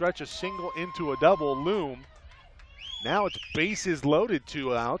 trying to stretch a single into a double, loom? Now it's bases loaded,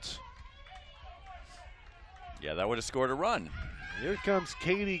 2 outs. Yeah, that would have scored a run. Here comes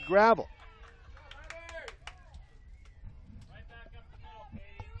Katie Gravel.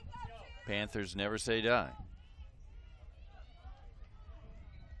 Panthers never say die.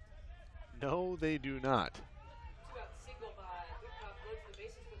 No, they do not.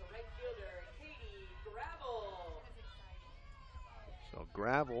 So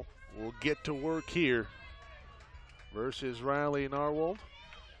Gravel will get to work here versus Riley Narwold.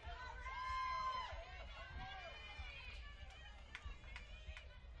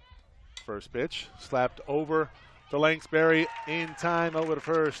 First pitch, slapped over to Lanksberry in time over to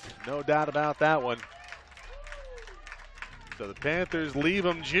first. No doubt about that one. So the Panthers leave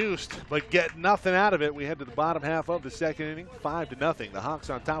them juiced, but get nothing out of it. We head to the bottom half of the second inning, 5-0. The Hawks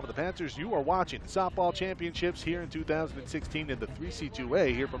on top of the Panthers. You are watching the softball championships here in 2016 in the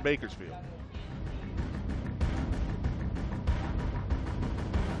 3C2A here from Bakersfield.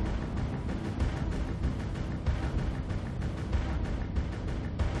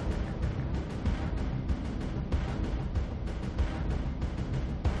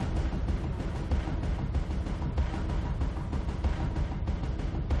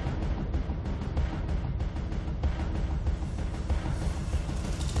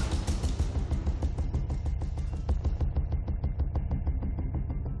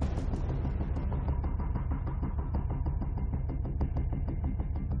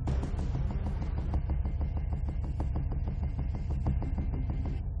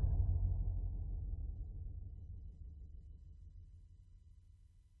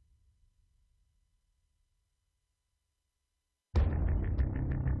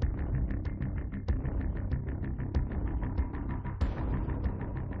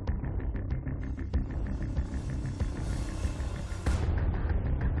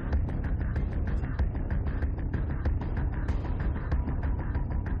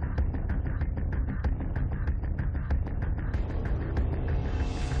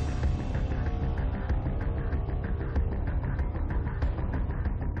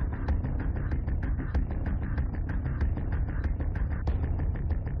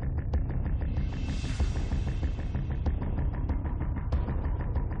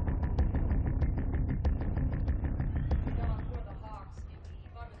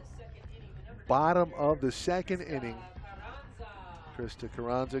 Bottom of the second inning. Krista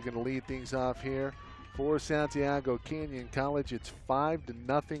Carranza going to lead things off here for Santiago Canyon College. It's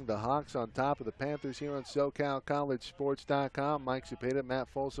 5-0. The Hawks on top of the Panthers here on SoCalCollegeSports.com. Mike Cepeda, Matt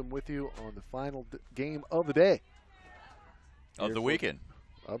Folsom with you on the final game of the day. Of the weekend.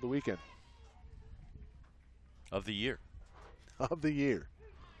 Of the weekend. Of the year. Of the year.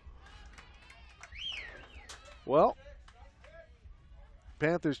 Well,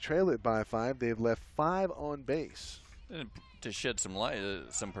 Panthers trail it by 5. They've left 5 on base. And to shed some light,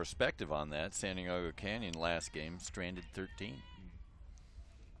 some perspective on that, Santiago Canyon last game stranded 13.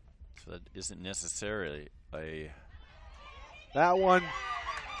 So that isn't necessarily a... That one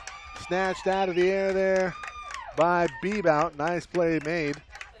snatched out of the air there by Bebout. Nice play made.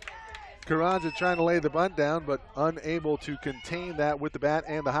 Carranza trying to lay the bunt down, but unable to contain that with the bat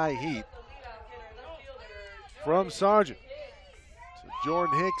and the high heat from Sargent. So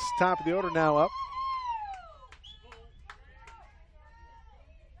Jordan Hicks, top of the order, now up.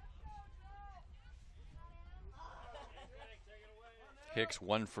 Hicks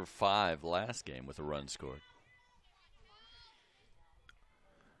 1 for 5 last game with a run scored.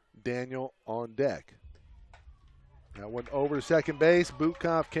 Daniel on deck. That one over to second base.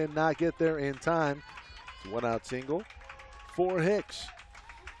 Butkoff cannot get there in time. It's a one-out single for Hicks.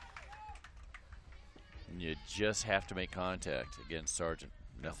 And you just have to make contact against Sargent.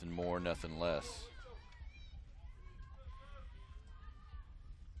 Nothing more, nothing less.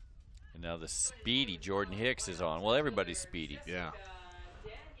 And now the speedy Jordan Hicks is on. Well, everybody's speedy. Yeah.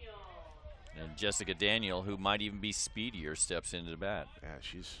 And Jessica Daniel, who might even be speedier, steps into the bat. Yeah,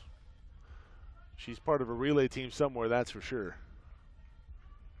 she's part of a relay team somewhere, that's for sure.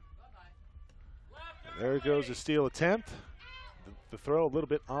 And there goes a steal attempt. The throw a little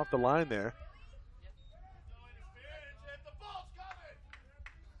bit off the line there.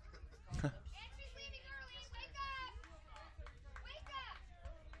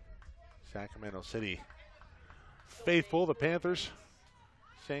 Sacramento City faithful, the Panthers,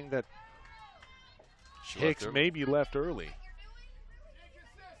 saying that Hicks may be left early.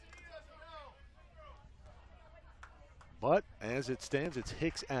 But as it stands, it's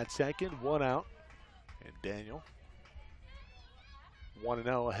Hicks at second, 1 out, and Daniel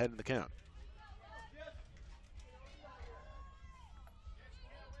 1-0 ahead in the count.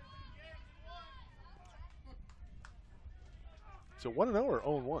 So 1-0 or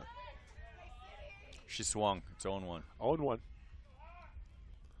 0-1? She swung. It's 0-1. 0-1.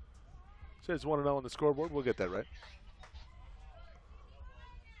 Says 1-0 on the scoreboard. We'll get that right.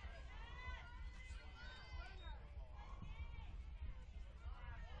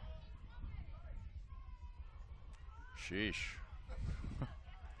 Sheesh.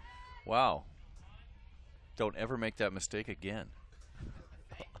 Wow. Don't ever make that mistake again.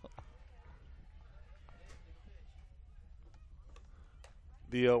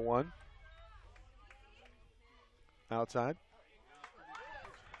 The 0-1. Outside.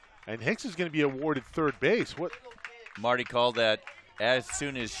 And Hicks is going to be awarded third base. What? Marty called that as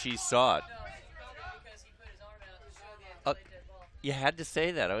soon as she saw it. You had to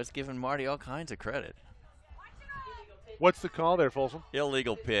say that. I was giving Marty all kinds of credit. What's the call there, Folsom?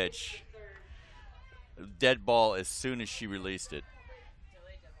 Illegal pitch. Dead ball as soon as she released it.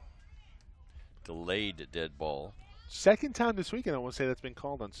 Delayed dead ball. Second time this weekend I want to say that's been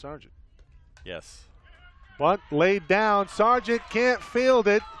called on Sargent. Yes. Bunt laid down. Sargent can't field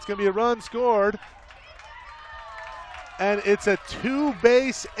it. It's going to be a run scored. And it's a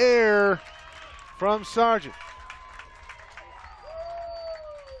two-base error from Sargent.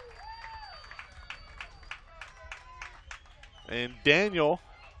 And Daniel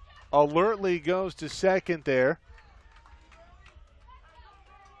alertly goes to second there.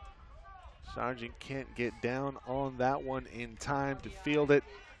 Sargent can't get down on that one in time to field it.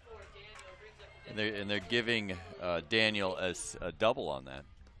 And they're giving Daniel as a double on that.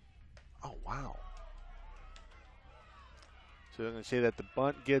 Oh, wow. So they're going to say that the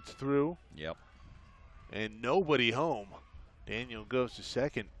bunt gets through. Yep. And nobody home. Daniel goes to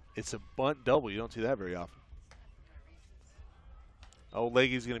second. It's a bunt double. You don't see that very often. Oh,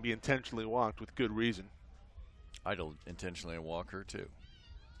 Leggy's going to be intentionally walked with good reason. I'd intentionally walk her too.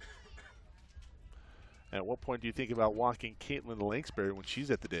 At what point do you think about walking Caitlin Lanksberry when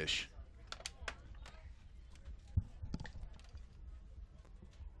she's at the dish?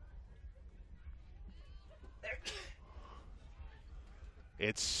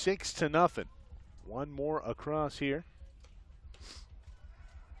 It's 6-0. One more across here.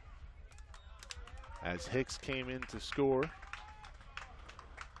 As Hicks came in to score.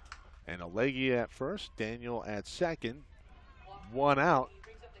 And Alegi at first, Daniel at second. One out.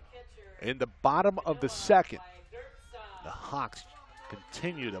 In the bottom of the second, the Hawks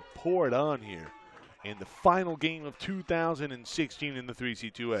continue to pour it on here in the final game of 2016 in the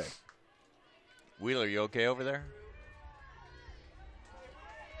 3C2A. Wheeler, you okay over there?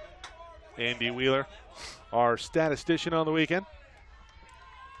 Andy Wheeler, our statistician on the weekend.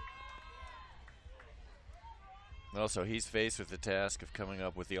 Also, he's faced with the task of coming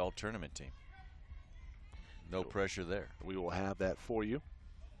up with the all-tournament team. No pressure there. We will have that for you.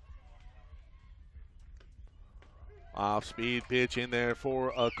 Off-speed pitch in there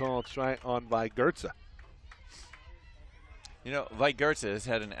for a called strike on Vigurtza. You know, Vigurtza has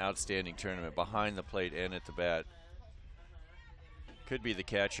had an outstanding tournament behind the plate and at the bat. Could be the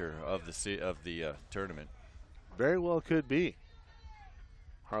catcher of the tournament. Very well could be.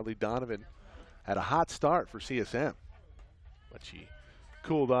 Harley Donovan had a hot start for CSM, but she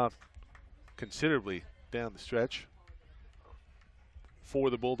cooled off considerably down the stretch for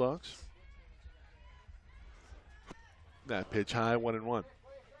the Bulldogs. That pitch high, 1-1.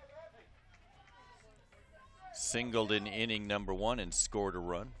 Singled in inning number 1 and scored a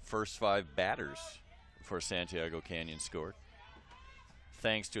run. First 5 batters for Santiago Canyon scored.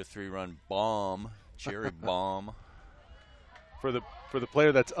 Thanks to a 3-run bomb, cherry bomb. For the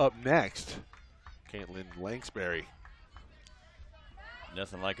player that's up next, Caitlin Lanksberry.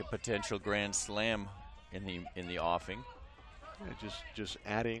 Nothing like a potential grand slam in the offing. Yeah, just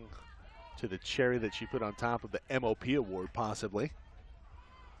adding to the cherry that she put on top of the MOP award, possibly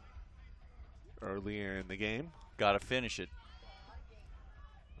earlier in the game. Got to finish it.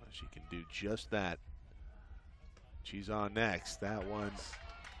 She can do just that. She's on next. That one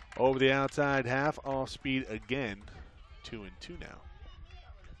over the outside half, off speed again. 2-2 now.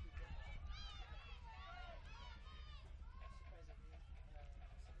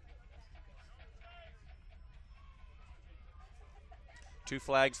 Two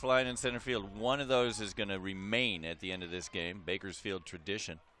flags flying in center field. One of those is going to remain at the end of this game. Bakersfield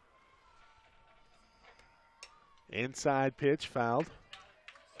tradition. Inside pitch fouled.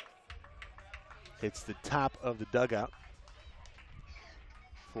 Hits the top of the dugout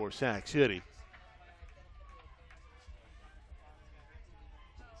for Sac City.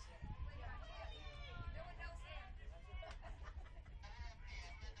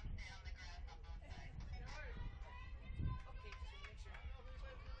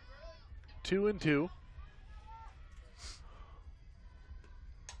 Two and two.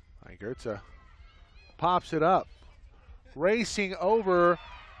 Gertza pops it up. Racing over.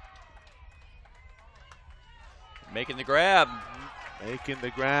 Making the grab. Making the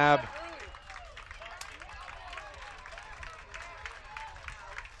grab.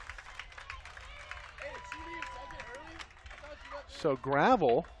 So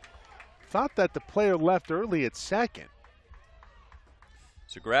Gravel thought that the player left early at second.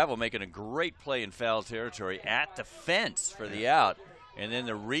 So Gravel making a great play in foul territory at the fence for the out. And then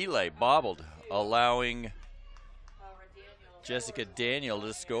the relay bobbled, allowing Jessica Daniel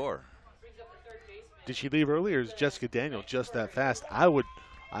to score. Did she leave early, or is Jessica Daniel just that fast? I would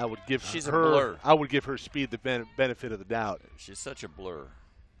I would give She's a blur. I would give her speed the benefit of the doubt. She's such a blur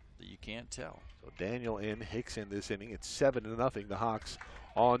that you can't tell. So Daniel in, Hicks in this inning. It's 7-0. The Hawks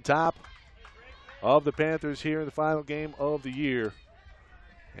on top of the Panthers here in the final game of the year.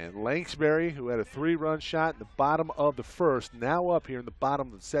 And Lanksberry, who had a 3-run shot in the bottom of the first, now up here in the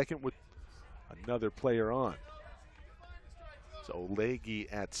bottom of the second with another player on. So Leahy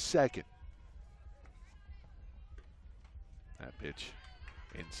at second. That pitch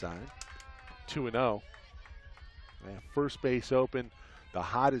inside. 2-0. First base open. The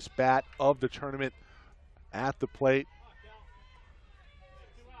hottest bat of the tournament at the plate.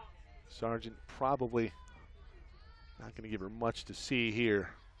 Sargent probably not going to give her much to see here.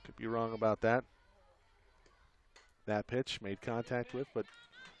 Could be wrong about that. That pitch made contact with, but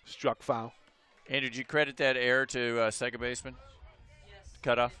struck foul. Andrew, did you credit that error to second baseman? Yes.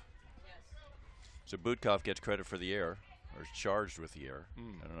 Cutoff? Yes. So Budkov gets credit for the error, or is charged with the error.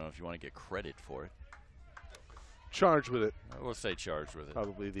 I don't know if you want to get credit for it. Charged with it. We'll say charged with it.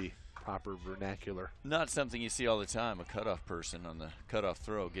 Probably the proper vernacular. Not something you see all the time, a cutoff person on the cutoff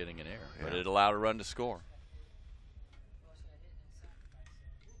throw getting an error, but it allowed a run to score.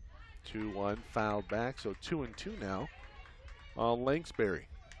 2-1 fouled back, so 2-2 now on Lanksberry.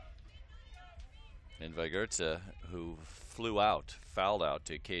 And Vigurtza, who fouled out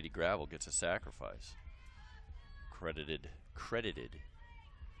to Katie Gravel, gets a sacrifice. Credited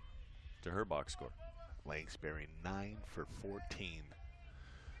to her box score. Lanksberry 9 for 14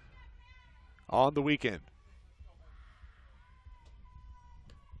 on the weekend.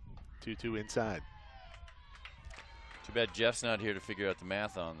 2-2 inside. Too bad Jeff's not here to figure out the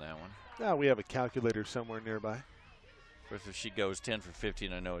math on that one. Now we have a calculator somewhere nearby. Of course, if she goes 10 for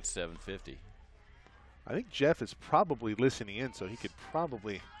 15, I know it's 750. I think Jeff is probably listening in, so he could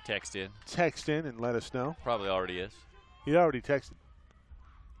probably Text in. and let us know. Probably already is. He already texted.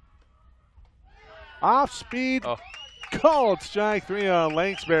 Off speed, Oh. called strike 3 on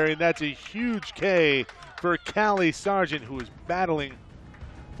Lanksberry, and that's a huge K for Callie Sargent, who is battling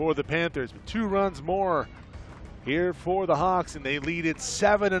for the Panthers. But 2 runs more here for the Hawks, and they lead it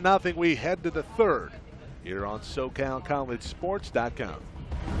 7-0. We head to the third here on SoCalCollegeSports.com.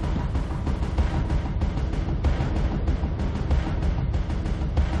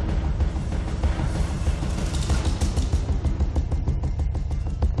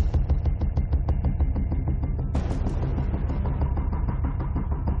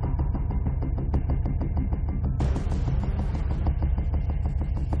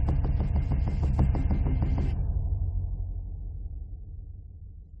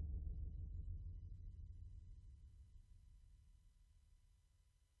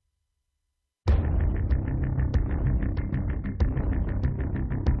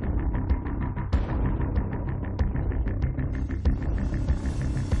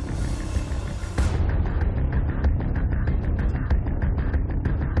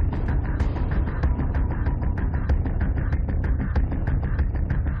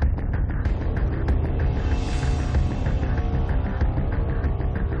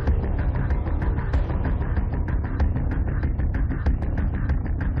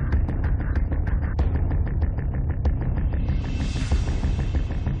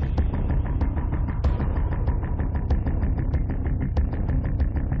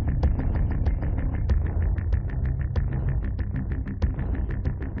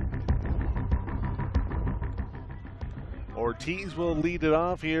 Ortiz will lead it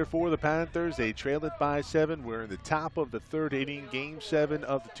off here for the Panthers. They trail it by 7. We're in the top of the third inning, Game 7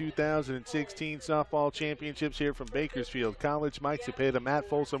 of the 2016 Softball Championships here from Bakersfield College. Mike Cepeda, Matt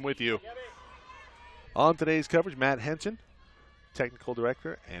Folsom with you. On today's coverage, Matt Henson, technical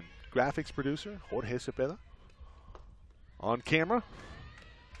director and graphics producer, Jorge Cepeda. On camera,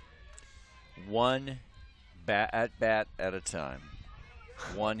 One at bat at a time.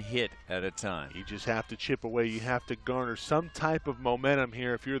 One hit at a time. you just have to chip away. You have to garner some type of momentum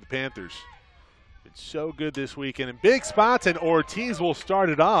here if you're the Panthers. Been so good this weekend in big spots, and Ortiz will start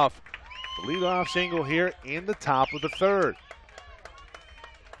it off. The leadoff single here in the top of the third.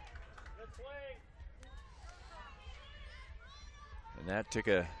 And that took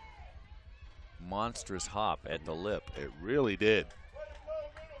a monstrous hop at the lip. It really did.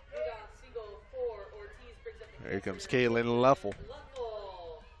 Leadoff single for Ortiz brings up the Here comes Kaylin Leffel. Leffel.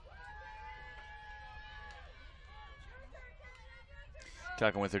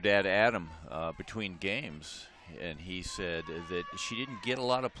 Talking with her dad, Adam, between games, and he said that she didn't get a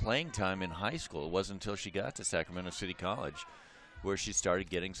lot of playing time in high school. It wasn't until she got to Sacramento City College where she started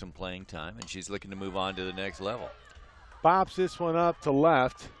getting some playing time, and she's looking to move on to the next level. Pops this one up to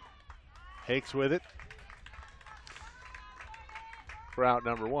left. Hicks with it. for out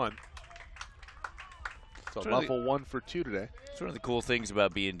number 1. So really Muffle 1 for 2 today. It's one of the cool things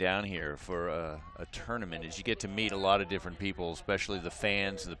about being down here for a tournament is you get to meet a lot of different people, especially the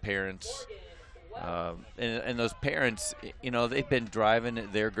fans, the parents. And those parents, you know, they've been driving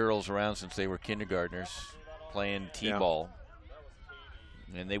their girls around since they were kindergartners playing t-ball.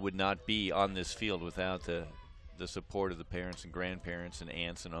 And they would not be on this field without the support of the parents and grandparents and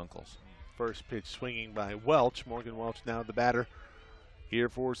aunts and uncles. First pitch swinging by Welch. Morgan Welch now the batter here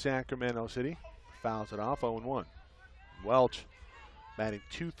for Sacramento City. Fouls it off, 0-1. Welch batting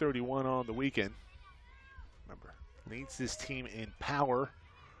 .231 on the weekend. Remember, leads this team in power.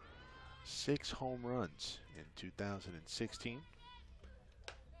 6 home runs in 2016.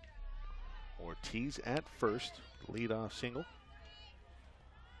 Ortiz at first, leadoff single.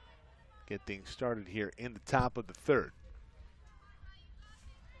 Get things started here in the top of the 3rd.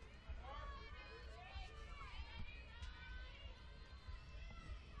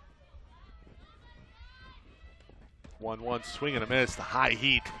 One swing and a miss, the high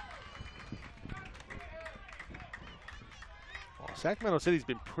heat. Well, Sacramento City's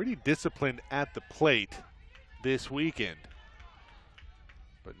been pretty disciplined at the plate this weekend.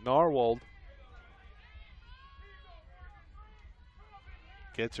 But Narwold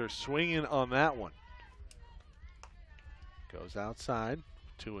gets her swinging on that one. Goes outside,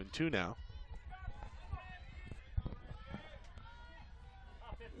 2-2 now.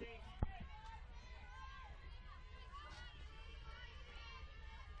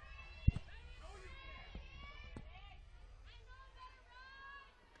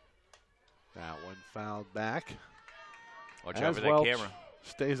 That one fouled back. Watch out for that Welch camera.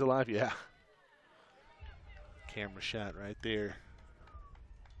 Stays alive, yeah. Camera shot right there.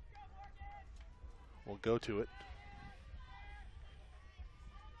 We'll go to it.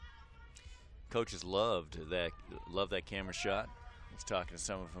 Coaches loved that camera shot. I was talking to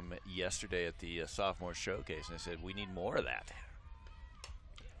some of them yesterday at the sophomore showcase, and they said, we need more of that.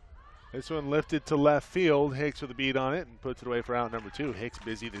 This one lifted to left field. Hicks with a beat on it and puts it away for out number 2. Hicks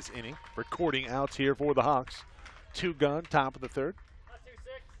busy this inning, recording outs here for the Hawks. 2 gun, top of the 3rd.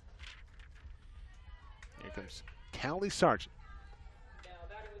 Here comes Callie Sargent. Now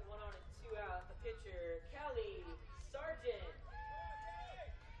batting with 1 on and 2 out, the pitcher, Callie Sargent.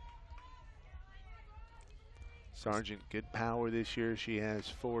 Sargent, good power this year. She has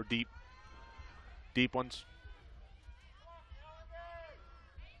 4 deep ones.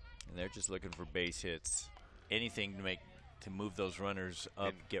 And they're just looking for base hits. Anything to move those runners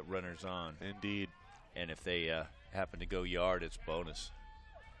up, get runners on. Indeed. And if they happen to go yard, it's bonus.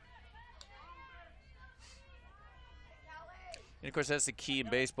 And of course, that's the key in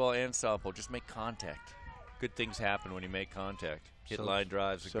baseball and softball. Just make contact. Good things happen when you make contact. Hit line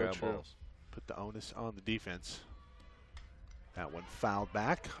drives and ground balls. Put the onus on the defense. That one fouled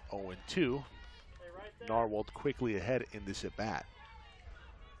back, 0-2. Narwold quickly ahead in this at bat.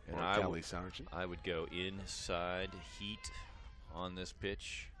 And I would go inside heat on this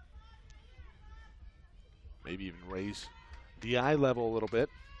pitch. Maybe even raise the eye level a little bit.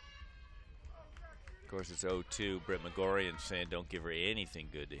 Of course, it's 0-2. Brett McGorian saying don't give her anything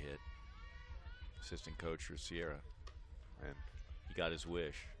good to hit. Assistant coach for Sierra. And he got his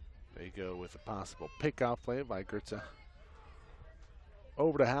wish. They go with a possible pickoff play by Gertza.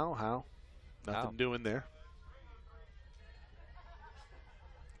 Over to Howe. Howe, nothing doing there.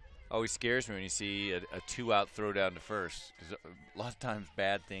 Always scares me when you see a 2-out throw down to first, because a lot of times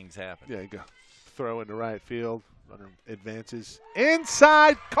bad things happen. Yeah, you go. Throw into right field. Runner advances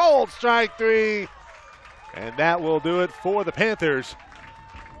inside. Cold strike 3. And that will do it for the Panthers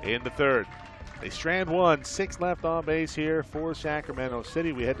in the 3rd. They strand 1. 6 left on base here for Sacramento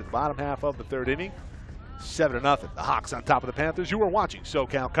City. We head to the bottom half of the 3rd inning. 7-0. The Hawks on top of the Panthers. You are watching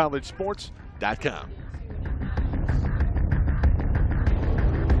SoCalCollegeSports.com.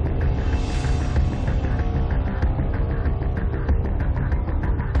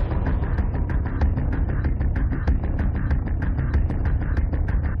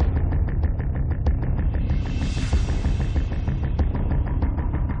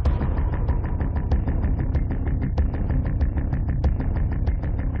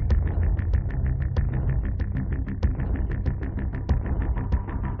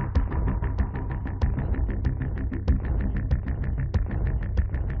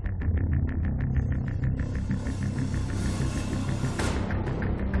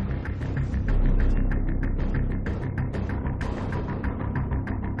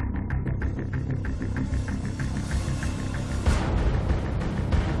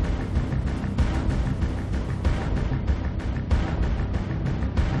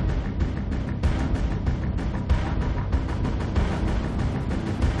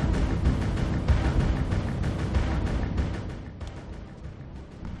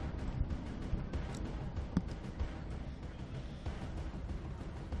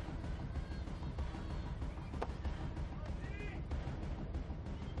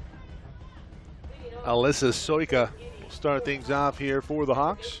 Alyssa Soika will start things off here for the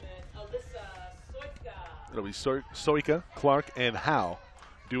Hawks. It'll be Soika, Clark, and Howe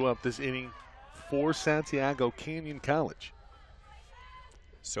do up this inning for Santiago Canyon College.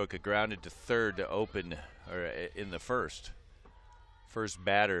 Soka grounded to third to open, or in the first. First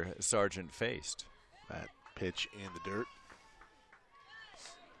batter Sargent faced. That pitch in the dirt.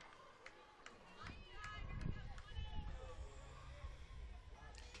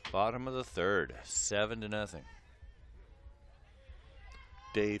 Bottom of the third, 7-0.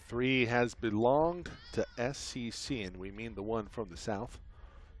 Day 3 has belonged to SCC, and we mean the one from the south.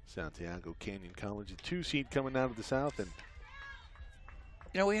 Santiago Canyon College, a 2 seed coming out of the south. And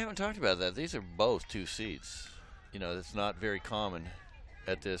you know, we haven't talked about that. These are both 2 seeds. You know, it's not very common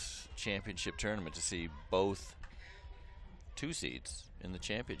at this championship tournament to see both 2 seeds in the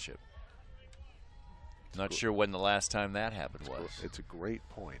championship. Not sure when the last time that happened was. It's a great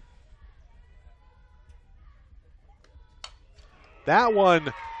point. That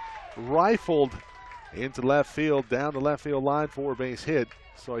one rifled into left field, down the left field line, 4-base hit.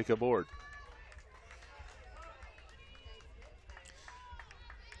 Soika board.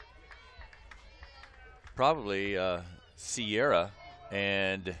 Probably Sierra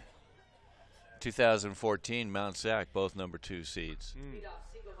and 2014 Mount Sac, both number 2 seeds.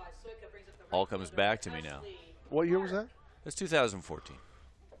 All comes back to me now. What year was that? That's 2014.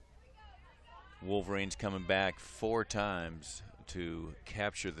 Wolverines coming back 4 times to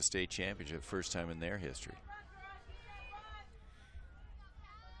capture the state championship, first time in their history.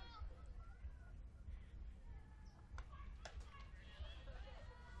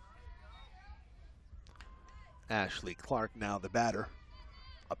 Ashley Clark now the batter.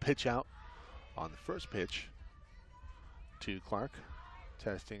 A pitch out on the first pitch to Clark.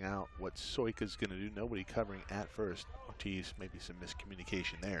 Testing out what Soika's going to do. Nobody covering at first. Ortiz, maybe some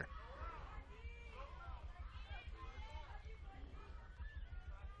miscommunication there.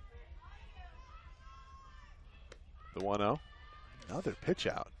 The 1-0. Another pitch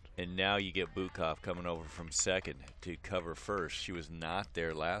out. And now you get Bukov coming over from second to cover first. She was not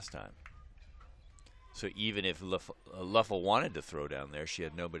there last time. So even if Luffel wanted to throw down there, she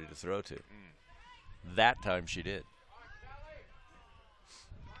had nobody to throw to. That time she did.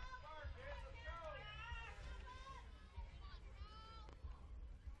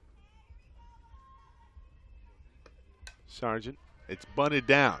 Sargent, it's bunted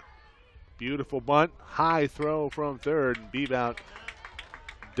down. Beautiful bunt, high throw from third, and Bebout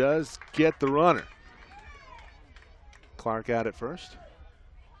does get the runner. Clark out at first.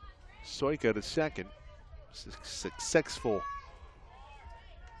 Soika to second. Successful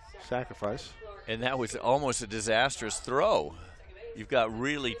sacrifice. And that was almost a disastrous throw. You've got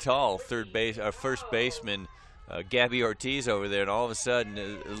really tall first baseman Gabby Ortiz over there, and all of a sudden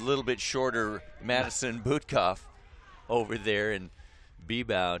a little bit shorter Madison Butkoff over there, and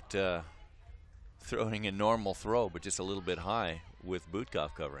Bebout throwing a normal throw, but just a little bit high with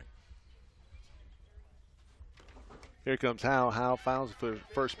Butkoff covering. Here comes Howe. Howe fouls for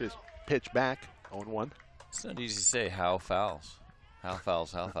first pitch back, 0-1. It's not easy to say how fouls. How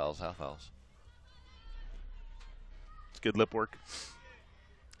fouls, how fouls, how fouls. It's good lip work.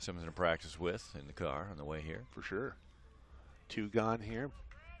 Something to practice with in the car on the way here. For sure. 2 gone here.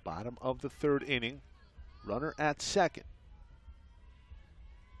 Bottom of the 3rd inning. Runner at second.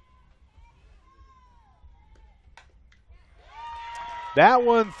 That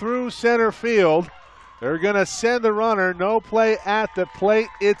one through center field. They're going to send the runner. No play at the plate.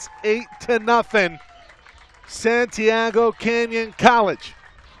 It's 8-0. Santiago Canyon College.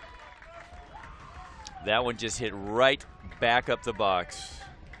 That one just hit right back up the box.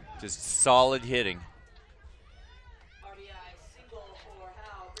 Just solid hitting.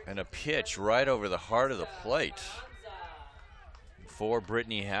 And a pitch right over the heart of the plate for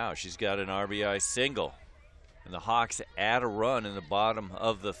Brittany Howe. She's got an RBI single. And the Hawks add a run in the bottom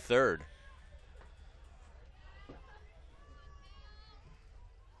of the 3rd.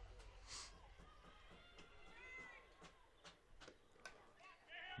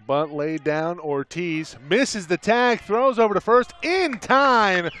 Bunt laid down. Ortiz misses the tag, throws over to first in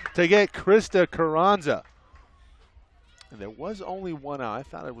time to get Krista Carranza. And there was only 1 out. I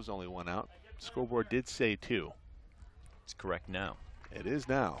thought it was only 1 out. Scoreboard did say 2. It's correct now. It is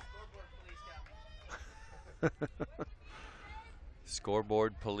now.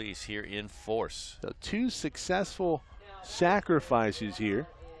 Scoreboard police here in force. So 2 successful sacrifices here.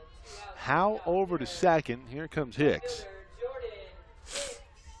 Howe over to second. Here comes Hicks.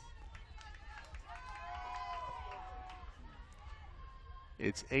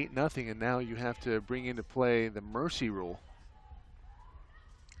 It's 8-0, and now you have to bring into play the mercy rule.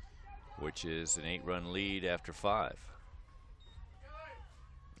 Well, which is an 8-run lead after 5.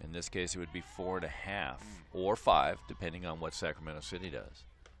 In this case, it would be 4.5 or 5, depending on what Sacramento City does.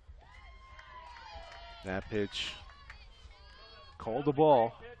 That pitch called the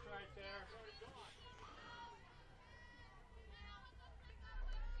ball.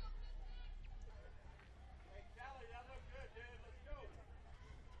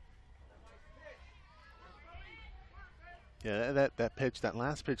 Yeah, that pitch, that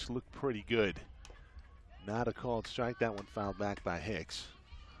last pitch looked pretty good. Not a called strike. That one fouled back by Hicks.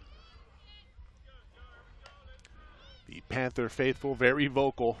 The Panther faithful, very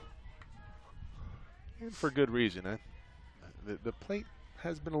vocal. And for good reason. The plate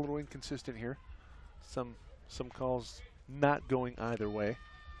has been a little inconsistent here. Some calls not going either way,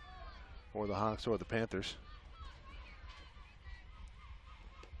 or the Hawks or the Panthers.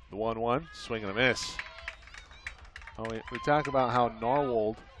 The 1-1, swing and a miss. Oh, we talk about how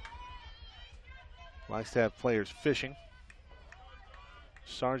Narwold likes to have players fishing.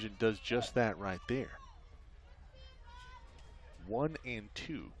 Sargent does just that right there. 1-2.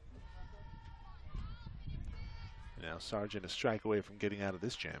 Now Sargent a strike away from getting out of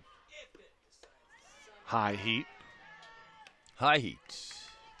this jam. High heat. High heat.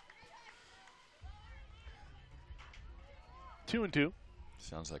 2-2.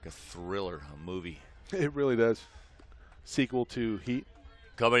 Sounds like a thriller, a movie. It really does. Sequel to Heat.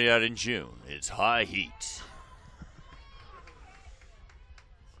 Coming out in June, it's High Heat.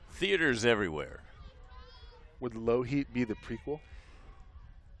 Theaters everywhere. Would Low Heat be the prequel?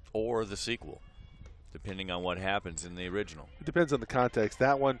 Or the sequel, depending on what happens in the original. It depends on the context.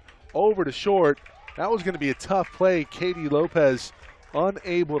 That one over to short. That was going to be a tough play. Katie Lopez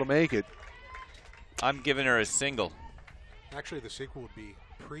unable to make it. I'm giving her a single. Actually, the sequel would be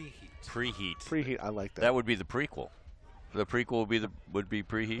Preheat. Preheat. Preheat, I like that. That would be the prequel. The prequel would be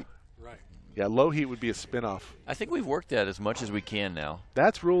Preheat. Right. Yeah, Low Heat would be a spinoff. I think we've worked that as much as we can now.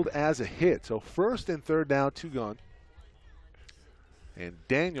 That's ruled as a hit. So first and third down, 2 gone. And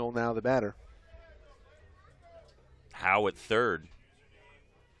Daniel now the batter. Howe at third.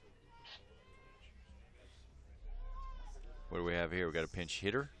 What do we have here? We got a pinch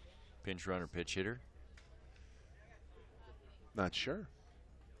hitter, pinch runner, pitch hitter. Not sure.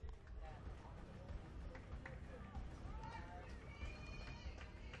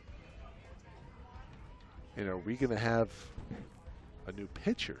 And are we going to have a new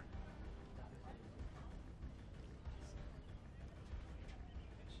pitcher?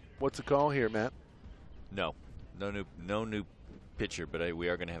 What's the call here, Matt? No new pitcher, but we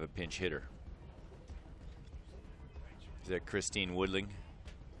are going to have a pinch hitter. Is that Christine Woodling?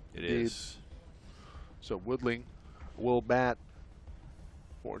 It is. So Woodling will bat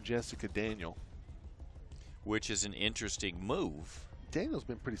for Jessica Daniel. Which is an interesting move. Daniel's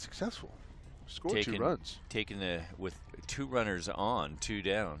been pretty successful. Scored 2 runs. With 2 runners on, 2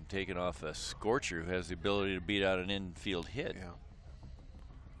 down, taking off a scorcher who has the ability to beat out an infield hit. Yeah.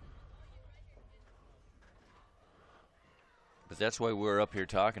 But that's why we're up here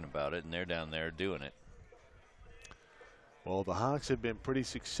talking about it, and they're down there doing it. Well, the Hawks have been pretty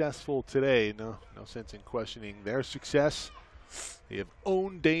successful today. No sense in questioning their success. They have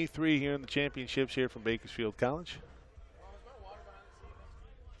owned day 3 here in the championships here from Bakersfield College.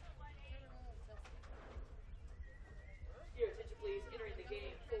 Your attention, please. Entering the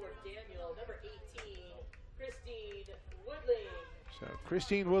game for Daniel, number 18, Christine Woodling. So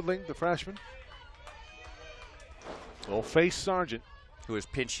Christine Woodling, the freshman, will face Sargent, who has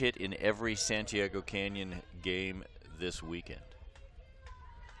pinch hit in every Santiago Canyon game this weekend.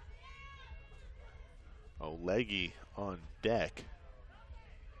 Oleggy on deck,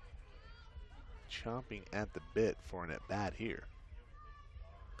 chomping at the bit for an at-bat here.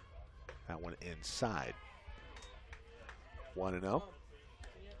 That one inside. 1-0.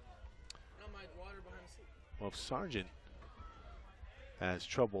 Well, if Sargent has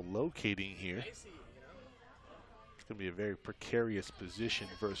trouble locating here, it's going to be a very precarious position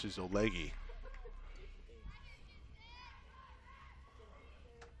versus Oleggy.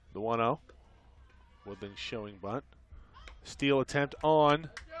 The 1-0. Woodling showing bunt. Steal attempt on.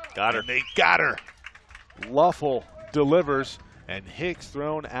 Got her. And they got her. Luffle delivers, and Hicks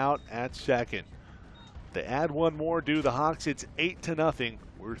thrown out at second. They add one more, do the Hawks. It's 8-0.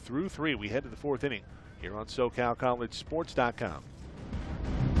 We're through 3. We head to the 4th inning here on SoCalCollegeSports.com.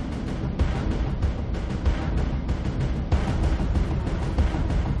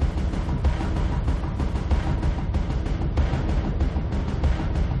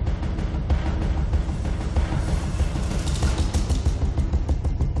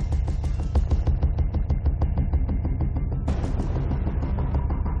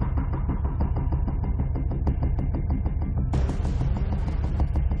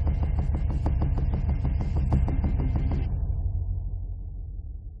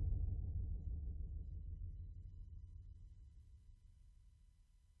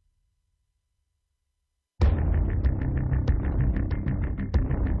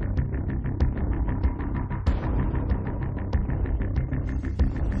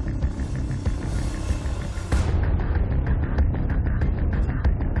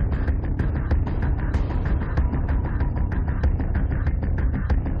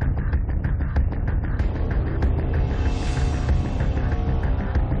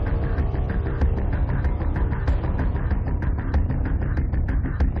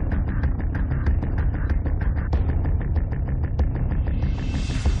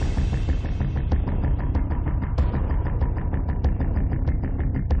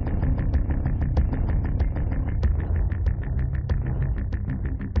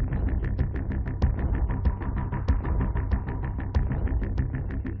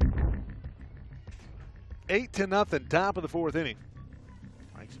 8-0, top of the fourth inning.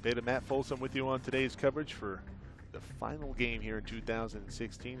 Mike Cepeda, Matt Folsom with you on today's coverage for the final game here in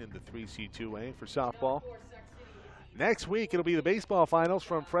 2016 in the 3C2A for softball. Next week, it'll be the baseball finals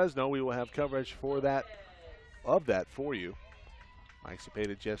from Fresno. We will have coverage for that for you. Mike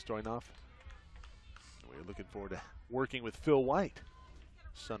Cepeda, Jeff Stoynoff. We're looking forward to working with Phil White,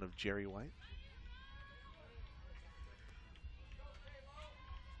 son of Jerry White.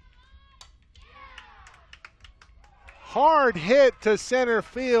 Hard hit to center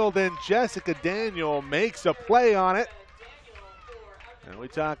field, and Jessica Daniel makes a play on it. And we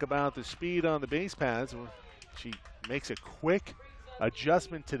talk about the speed on the base paths. She makes a quick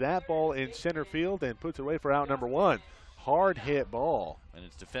adjustment to that ball in center field and puts it away for out number one. Hard hit ball. And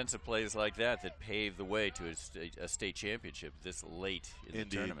it's defensive plays like that that pave the way to a state championship this late in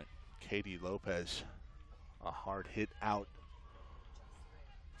the tournament. Katie Lopez, a hard hit out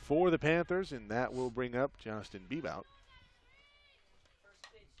for the Panthers, and that will bring up Justin Bebout.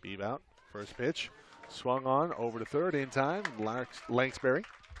 Bebout, first pitch, swung on over to third in time. Lanksberry.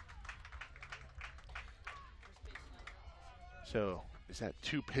 So is that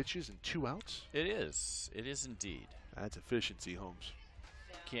 2 pitches and 2 outs? It is. It is indeed. That's efficiency, Holmes.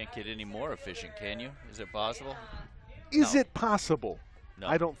 Can't get any more efficient, can you? Is it possible? Is it possible? No.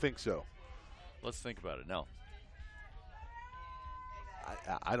 I don't think so. Let's think about it. No.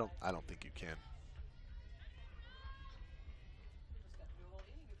 I don't think you can.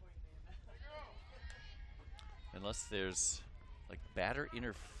 Unless there's like batter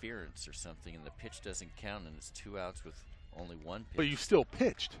interference or something and the pitch doesn't count and it's 2 outs with only 1 pitch. But you still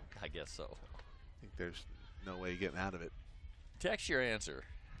pitched. I guess so. I think there's no way of getting out of it. Text your answer.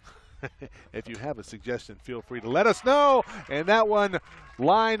 If you have a suggestion, feel free to let us know. And that one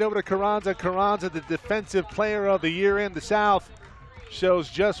lined over to Carranza. Carranza, the defensive player of the year in the South, shows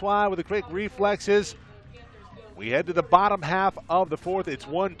just why with the quick reflexes. We head to the bottom half of the fourth. It's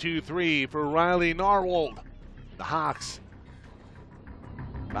 1-2-3 for Riley Narwold. The Hawks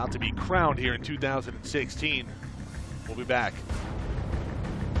about to be crowned here in 2016. We'll be back.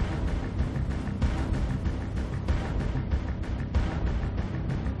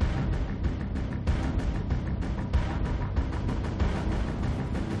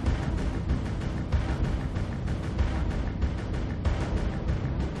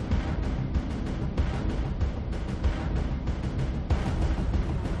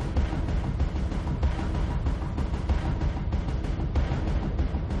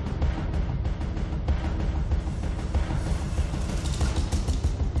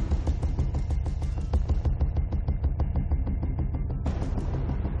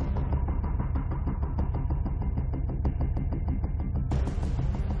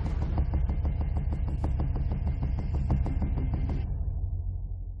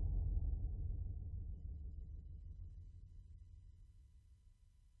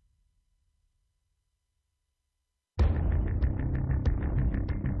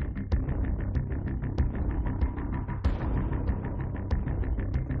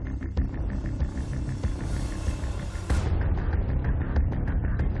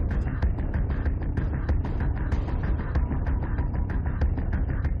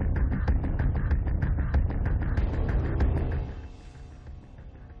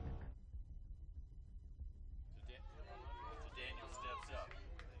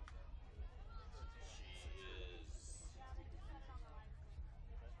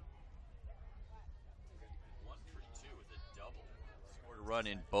 Run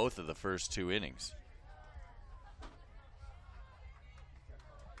in both of the first 2 innings.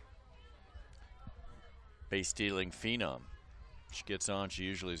 Base stealing phenom. She gets on, she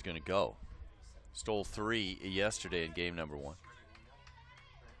usually is going to go. Stole 3 yesterday in game number 1.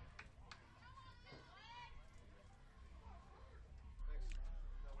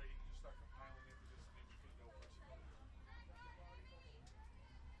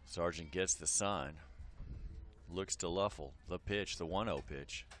 Sargent gets the sign. Looks to Luffel. The pitch, the 1-0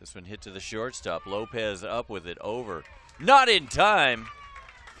 pitch. This one hit to the shortstop. Lopez up with it, over. Not in time.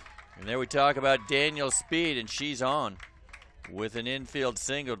 And there we talk about Daniel's speed, and she's on with an infield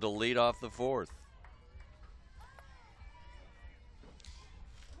single to lead off the fourth.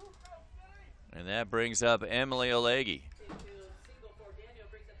 And that brings up Emily Olegi.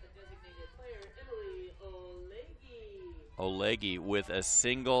 Olegi with a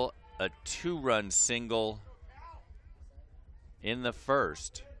 2-run single in the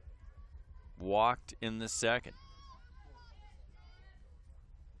first, walked in the second.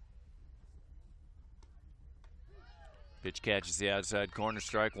 Pitch catches the outside corner,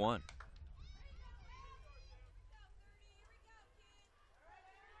 strike 1.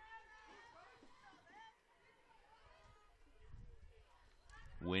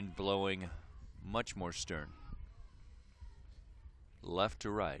 Wind blowing much more stern. Left to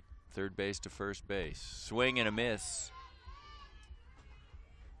right. Third base to first base. Swing and a miss.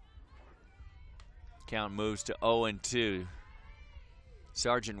 Count moves to 0-2.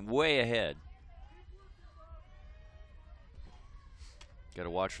 Sargent way ahead. Got to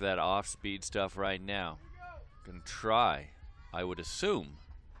watch for that off-speed stuff right now. Gonna try, I would assume,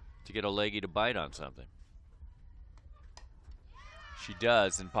 to get a leggy to bite on something. She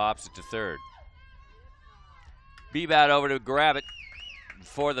does and pops it to third. Bebat over to grab it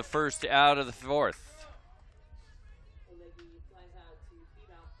for the first out of the fourth.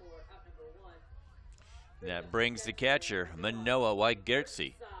 That brings the catcher, Manoa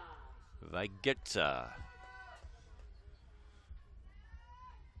Waigertza. Waigertza.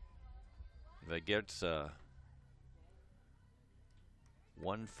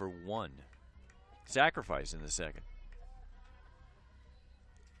 1 for 1. Sacrifice in the second.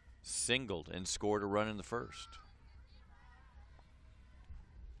 Singled and scored a run in the first.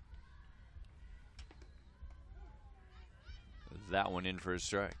 That one in for a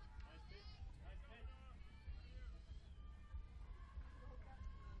strike.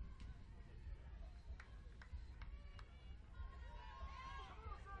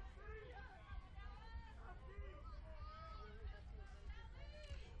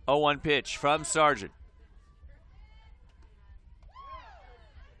 Oh, 1 pitch from Sargent.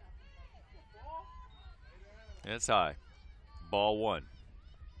 It's high. Ball 1.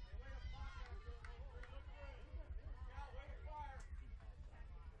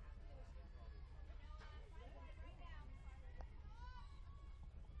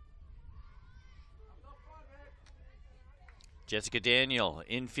 Jessica Daniel,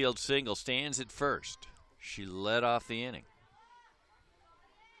 infield single, stands at first. She led off the inning.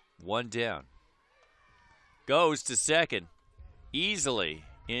 1 down. Goes to second. Easily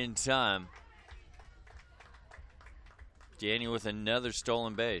in time. Daniel with another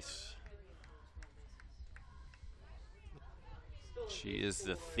stolen base. She is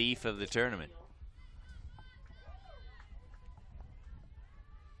the thief of the tournament.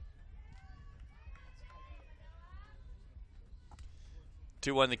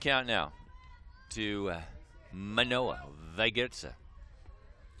 Two on the count now to Manoa Waigertza.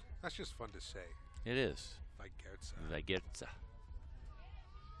 That's just fun to say. It is. Waigertza.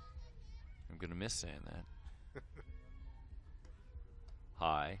 I'm going to miss saying that.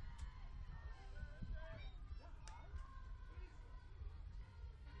 High.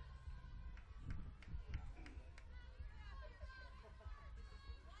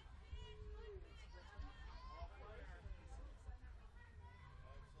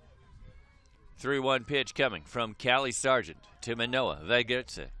 Three-one pitch coming from Callie Sargent to Manoa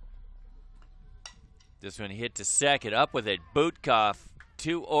Waigertza. This one hit to second, up with it. Bootkoff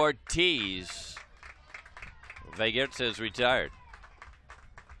to Ortiz. Waigertza is retired.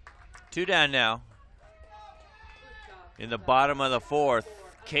 2 down now. In the bottom of the fourth,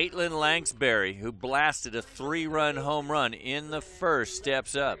 Caitlin Langsbury, who blasted a 3-run home run in the first,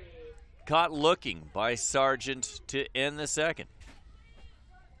 steps up. Caught looking by Sargent to end the second.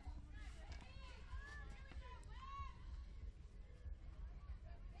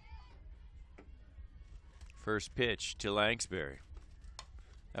 First pitch to Langsbury.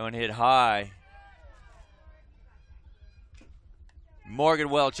 That one hit high. Morgan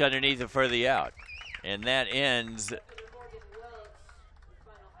Welch underneath it for the out. And that ends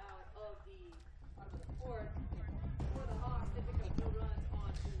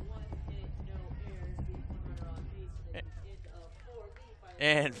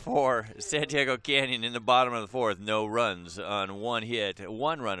and for Santiago Canyon in the bottom of the fourth, no runs on 1 hit,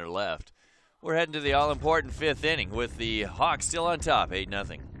 1 runner left. We're heading to the all-important 5th inning with the Hawks still on top,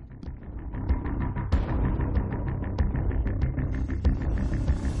 8-0.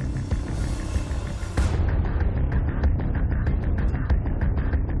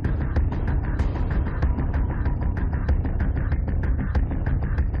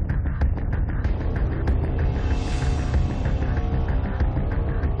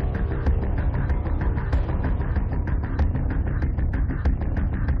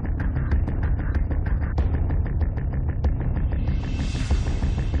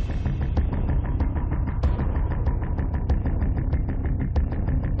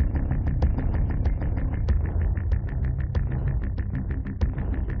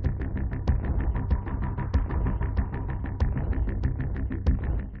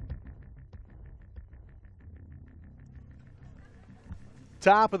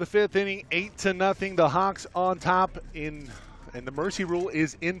 Top of the 5th inning, 8-0. The Hawks on top and the mercy rule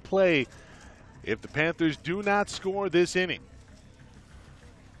is in play if the Panthers do not score this inning.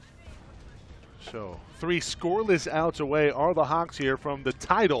 So 3 scoreless outs away are the Hawks here from the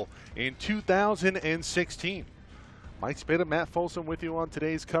title in 2016. Mike Spita, Matt Folsom with you on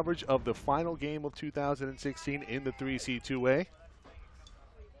today's coverage of the final game of 2016 in the 3C2A.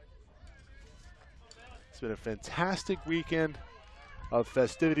 It's been a fantastic weekend of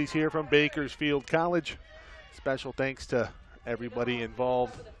festivities here from Bakersfield College. Special thanks to everybody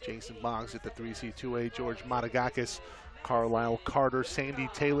involved. Jason Boggs at the 3C2A, George Matagakis, Carlisle Carter, Sandy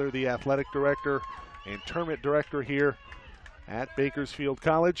Taylor, the athletic director and tournament director here at Bakersfield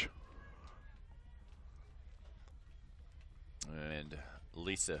College. And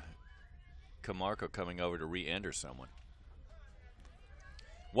Lisa Camarco coming over to re-enter someone.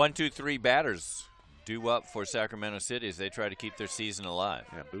 1, 2, 3 batters due up for Sacramento City as they try to keep their season alive.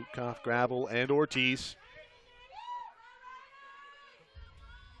 Yeah, Bootkoff, Gravel, and Ortiz.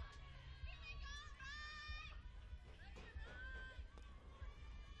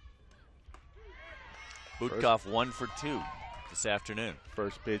 Bootkoff 1 for 2 this afternoon.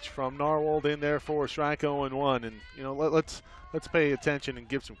 First pitch from Narwold in there for a strike 0-1. And, you know, let's pay attention and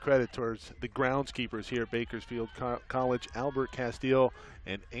give some credit towards the groundskeepers here at Bakersfield College, Albert Castillo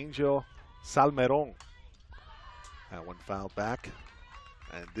and Angel Salmeron. That one fouled back.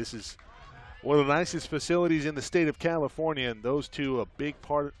 And this is one of the nicest facilities in the state of California, and those two a big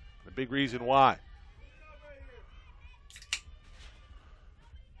reason why.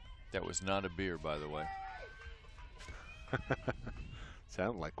 That was not a beer, by the way.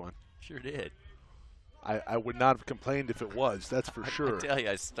 Sounded like one. Sure did. I would not have complained if it was, that's for sure. I tell you,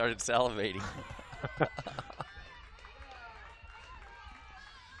 I started salivating.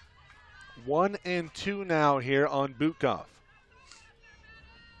 1-2 now here on Bootkoff.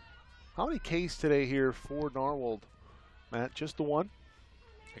 How many Ks today here for Narwold, Matt? Just the one?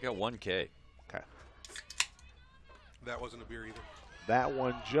 I got 1 K. Okay. That wasn't a beer either. That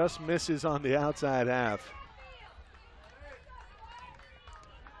one just misses on the outside half.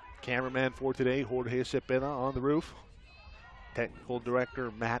 Cameraman for today, Jorge Cepeda on the roof. Technical director,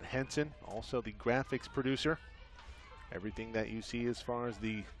 Matt Henson, also the graphics producer. Everything that you see as far as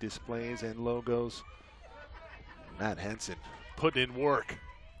the displays and logos, Matt Henson putting in work.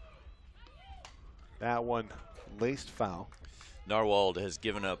 That one laced foul. Narwold has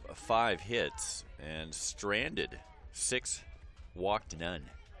given up 5 hits and stranded 6, walked none.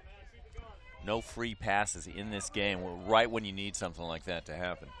 No free passes in this game, right when you need something like that to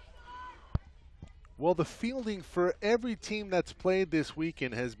happen. Well, the fielding for every team that's played this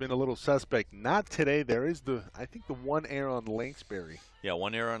weekend has been a little suspect. Not today. There is I think the one error on Lanksberry. Yeah,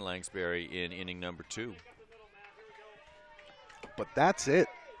 1 error on Lanksberry in inning number 2. But that's it.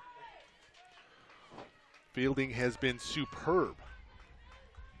 Fielding has been superb.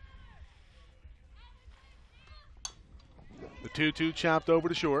 The 2-2 chopped over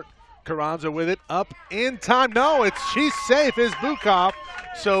to short. Carranza with it, up in time. No, she's safe as Bootkoff.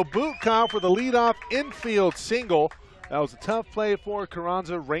 So Bootkoff with a leadoff infield single. That was a tough play for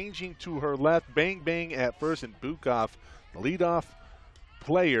Carranza, ranging to her left. Bang, bang at first, and Bootkoff, the leadoff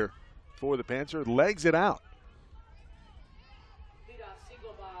player for the Panther, legs it out. Leadoff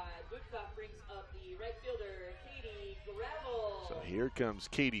single by Bootkoff brings up the right fielder, Katie Gravel. So here comes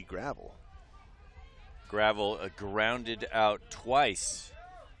Katie Gravel. Gravel grounded out twice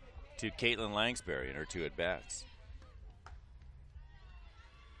to Caitlin Langsberry in her 2 at-bats.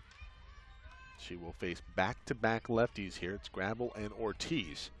 She will face back-to-back lefties here. It's Gravel and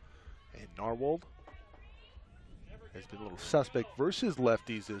Ortiz. And Narwold has been a little suspect versus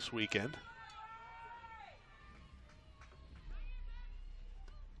lefties this weekend.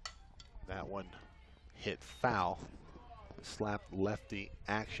 That one hit foul. Slap lefty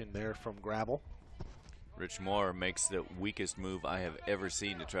action there from Gravel. Rich Moore makes the weakest move I have ever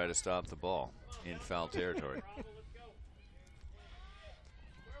seen to try to stop the ball in foul territory.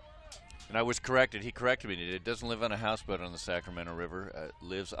 And I was corrected. He corrected me. It doesn't live on a houseboat on the Sacramento River. It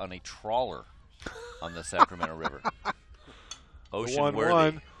lives on a trawler on the Sacramento River. Ocean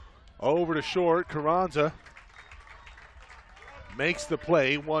worthy. 1-1 over to short. Carranza makes the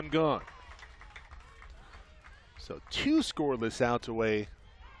play. 1 gone. So 2 scoreless outs away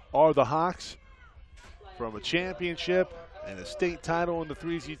are the Hawks from a championship and a state title in the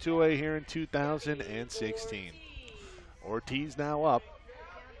 3C2A here in 2016. Ortiz now up.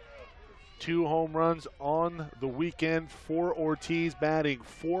 2 home runs on the weekend for Ortiz, batting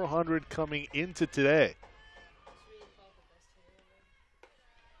 .400 coming into today.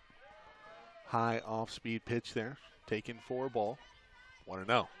 High off-speed pitch there, taken for a ball.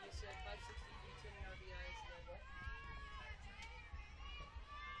 1-0.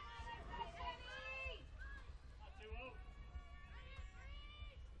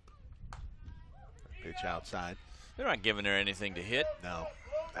 pitch outside. They're not giving her anything to hit. No.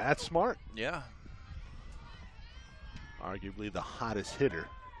 That's smart. Yeah. Arguably the hottest hitter.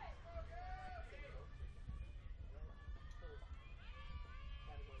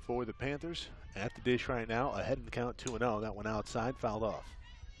 For the Panthers at the dish right now, ahead in the count 2-0. That one outside, fouled off.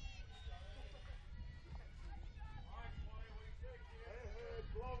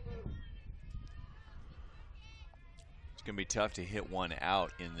 It's going to be tough to hit one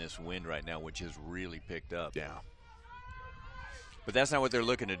out in this wind right now, which has really picked up. Yeah. But that's not what they're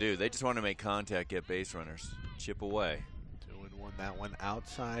looking to do. They just want to make contact, get base runners, chip away. 2-1, that one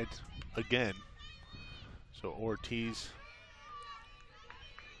outside again. So Ortiz,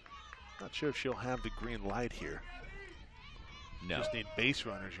 not sure if she'll have the green light here. No. Just need base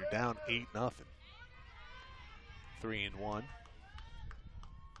runners. You're down 8-0. 3-1.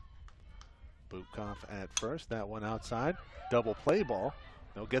 Bubkoff at first. That one outside. Double play ball.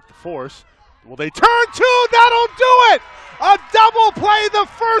 They'll get the force. Will they turn two? That'll do it! A double play, the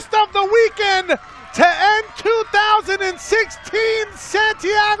first of the weekend to end 2016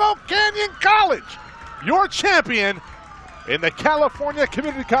 Santiago Canyon College. Your champion in the California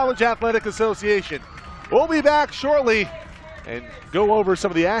Community College Athletic Association. We'll be back shortly and go over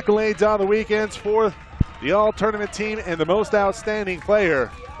some of the accolades on the weekends for the all-tournament team and the most outstanding player.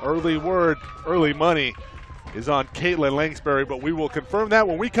 Early word, early money is on Caitlin Langsbury, but we will confirm that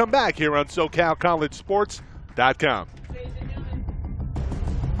when we come back here on SoCalCollegeSports.com.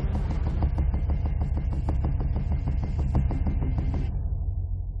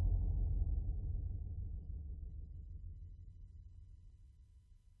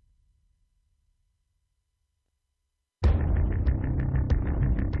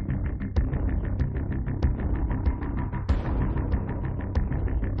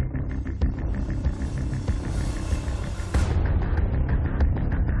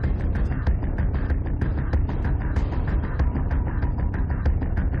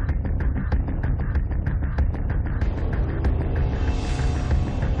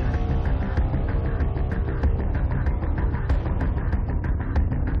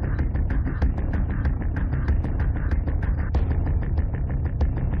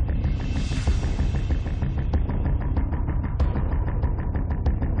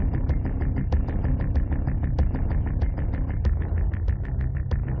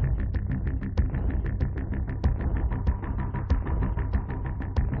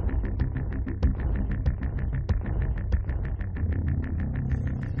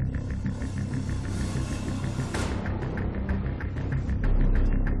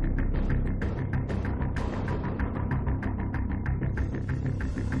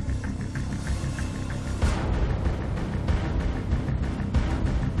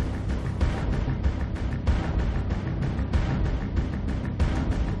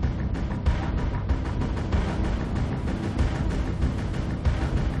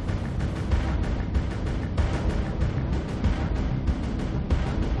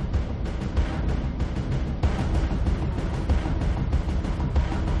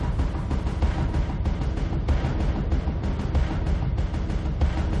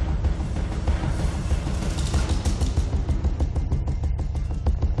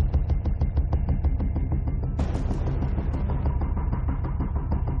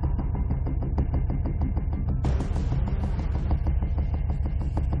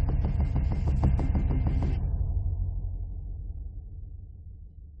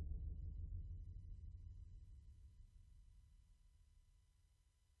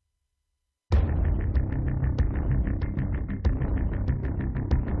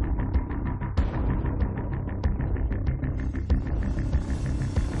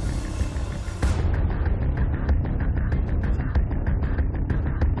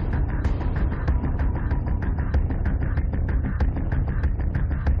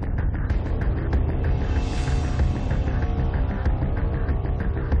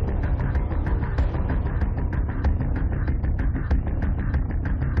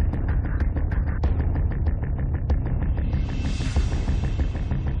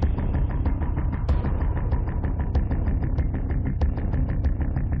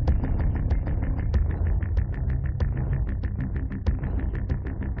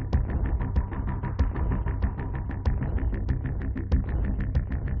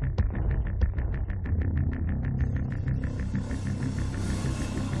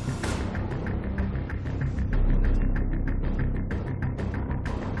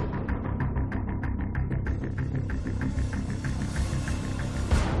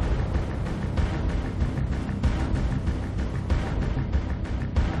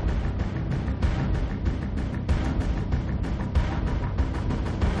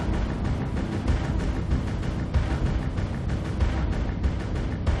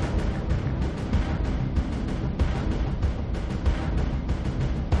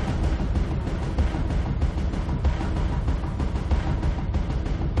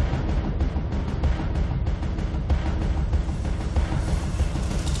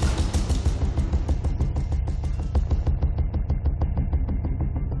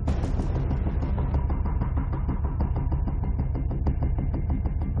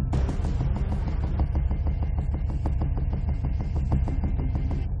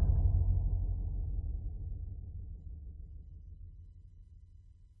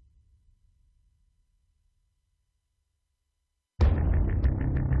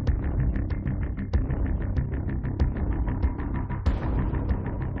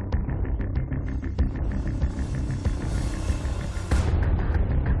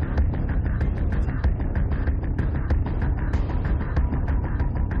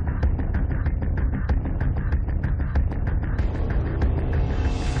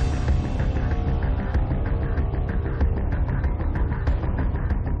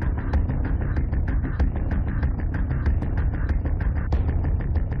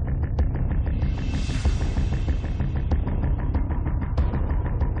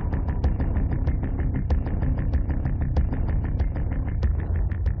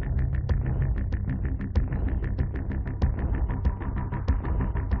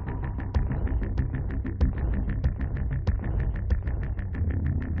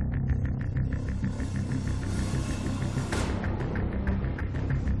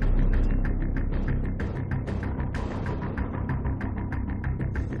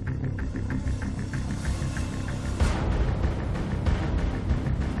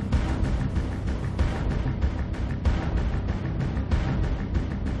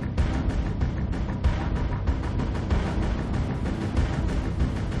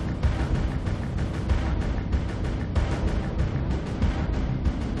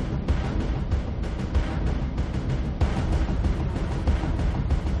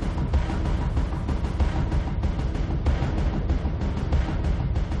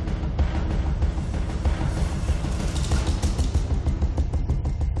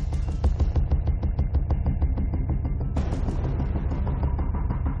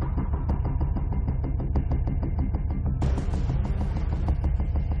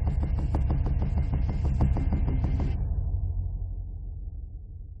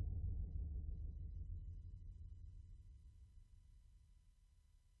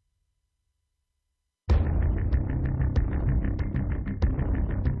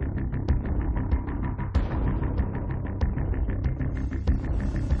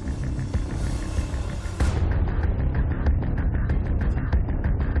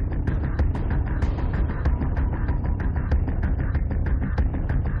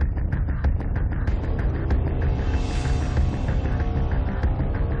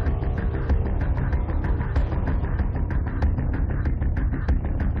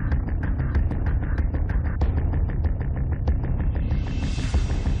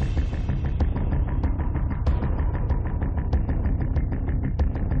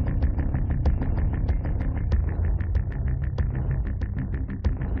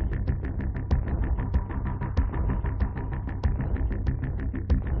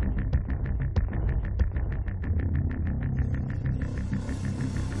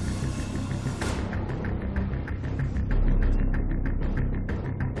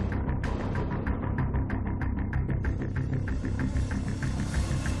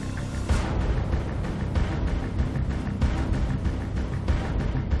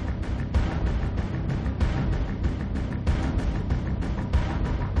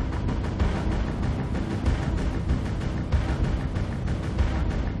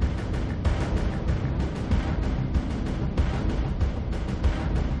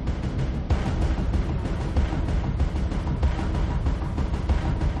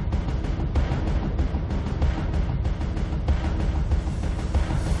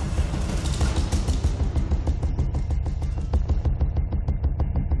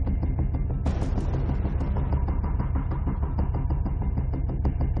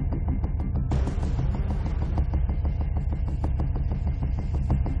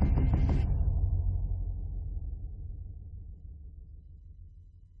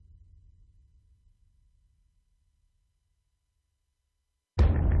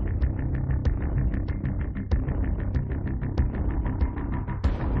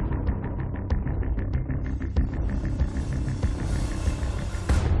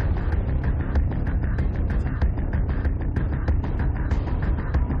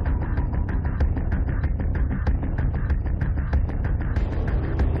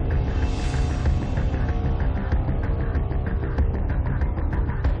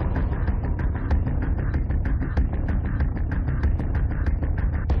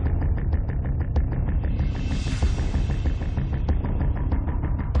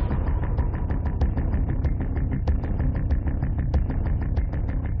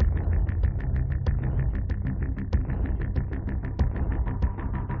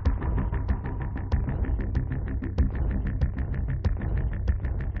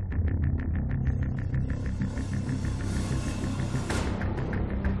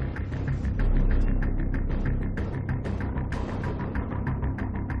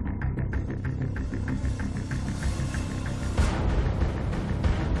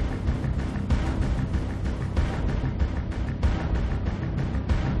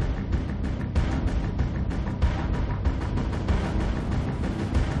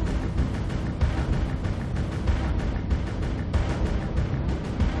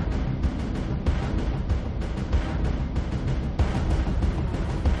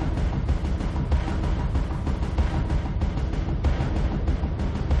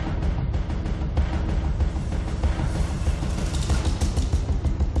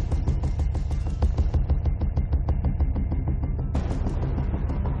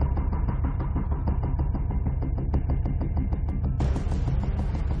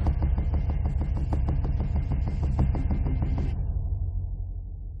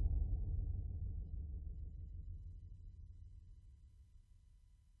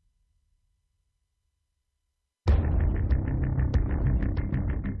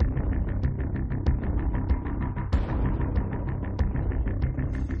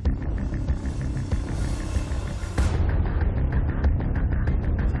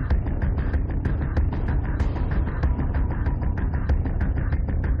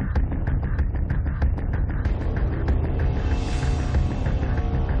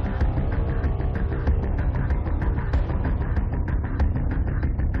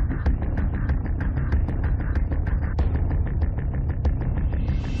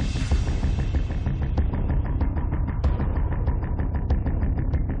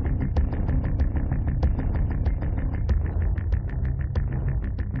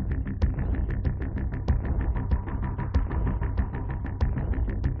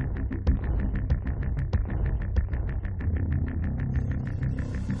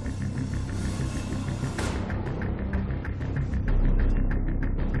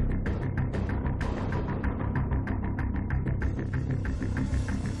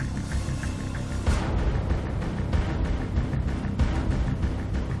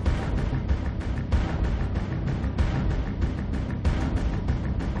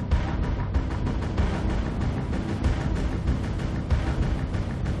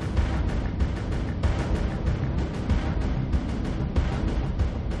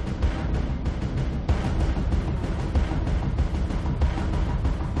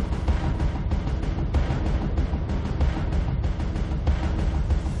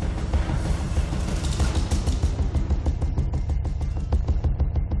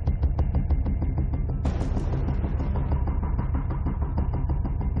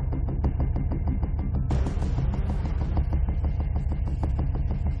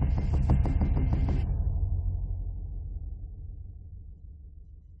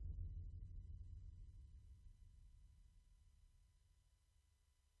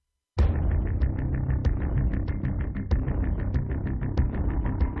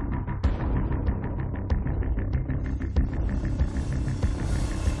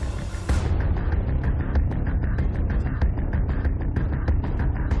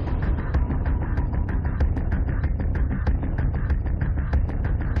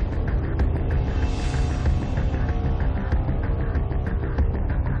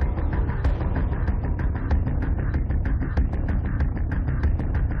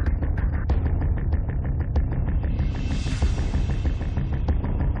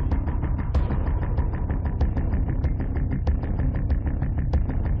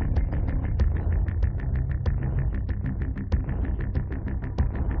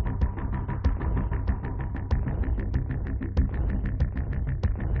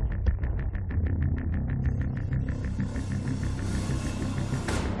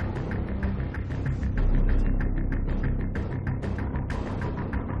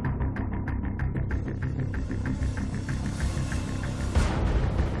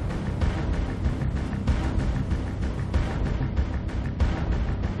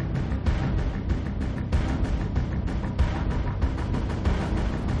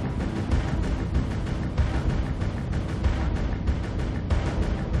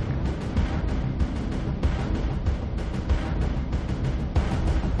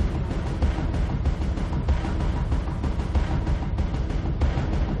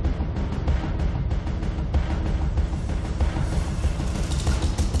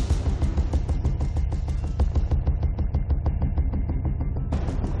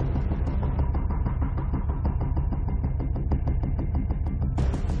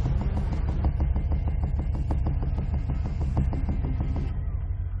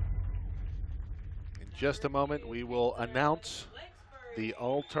 just a moment, we will announce the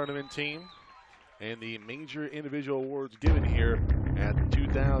all-tournament team and the major individual awards given here at the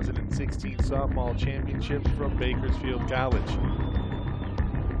 2016 Softball Championships from Bakersfield College.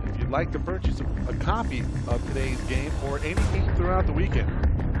 If you'd like to purchase a copy of today's game or any game throughout the weekend,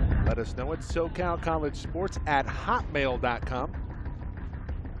 let us know at SoCalCollegeSports@hotmail.com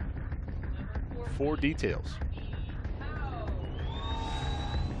for details.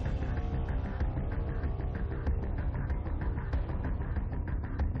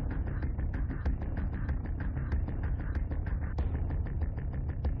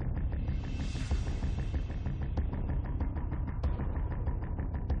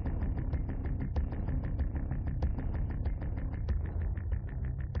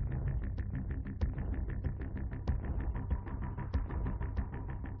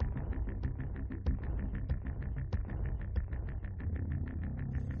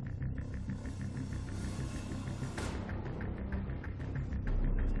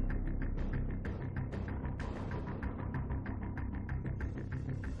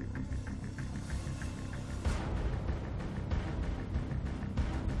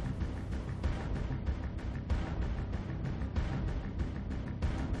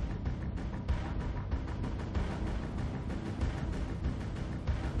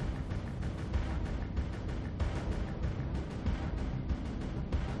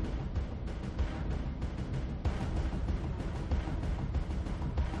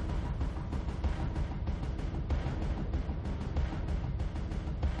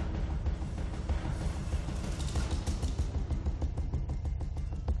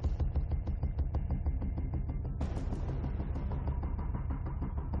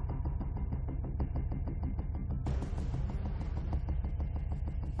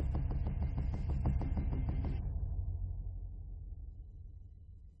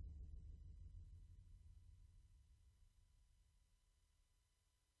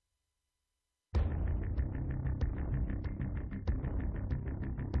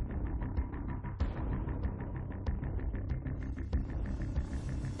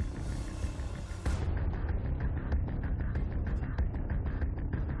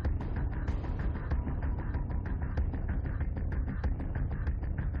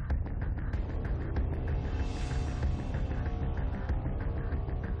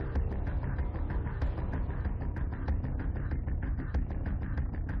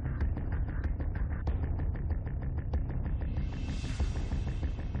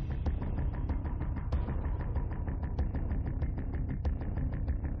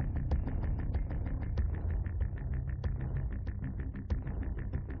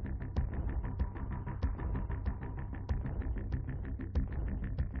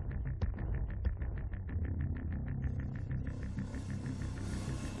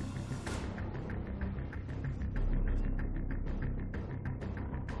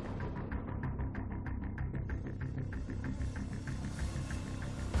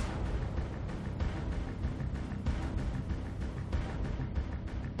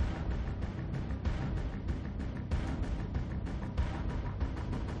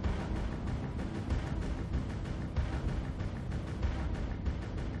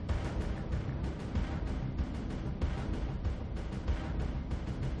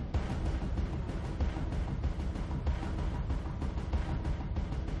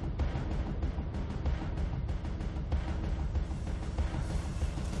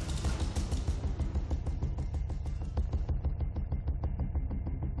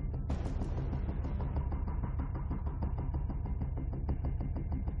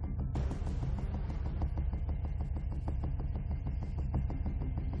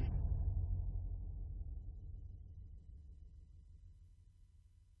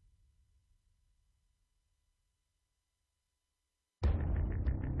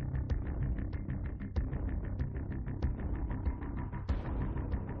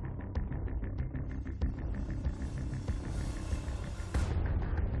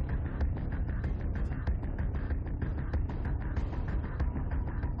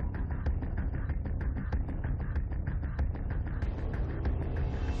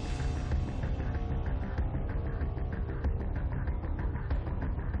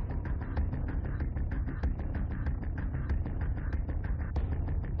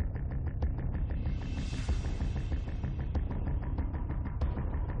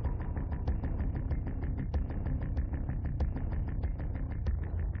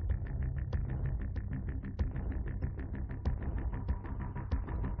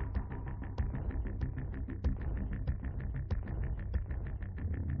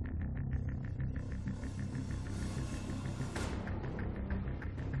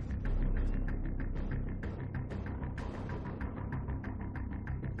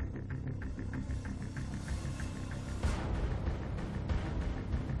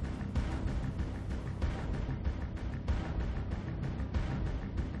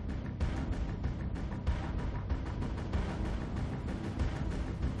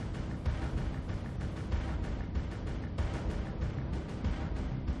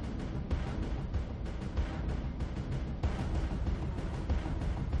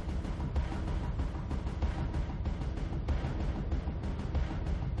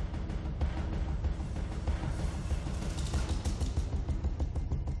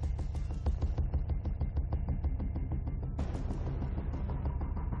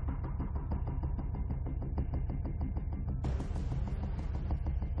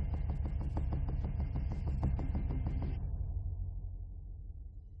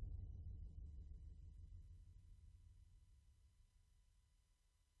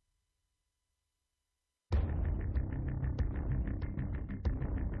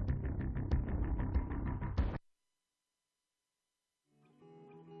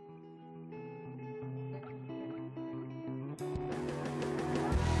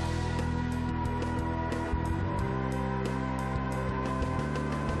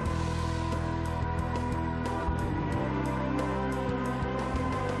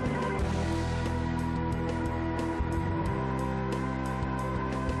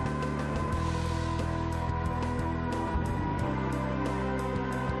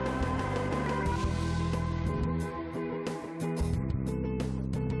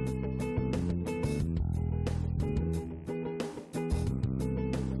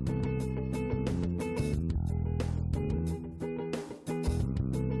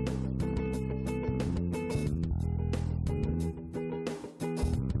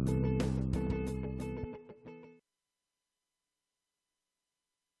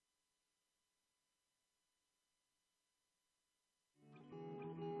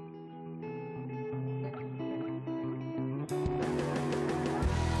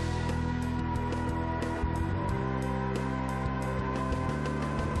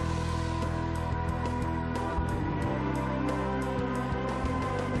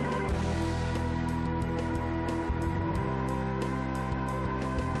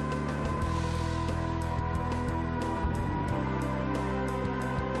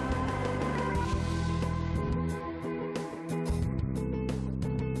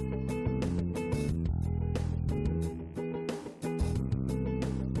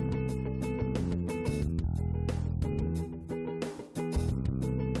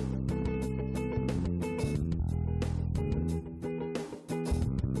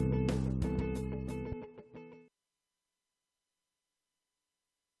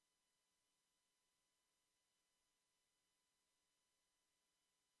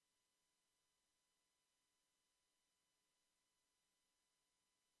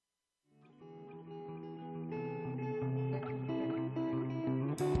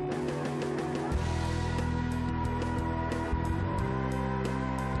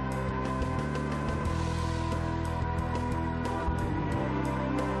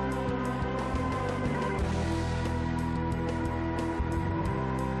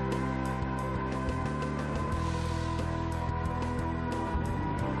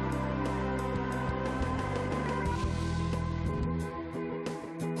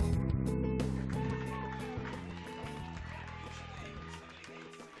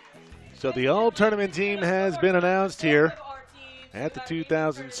 So the all-tournament team has been announced here at the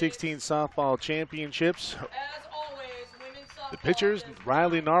 2016 Softball Championships. The pitchers,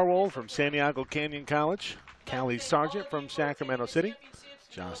 Riley Narwold from Santiago Canyon College, Callie Sargent from Sacramento City,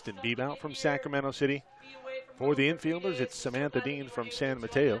 Justin Bebout from Sacramento City. For the infielders, it's Samantha Dean from San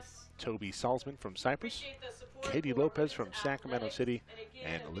Mateo, Toby Salzman from Cypress, Katie Lopez from Sacramento City,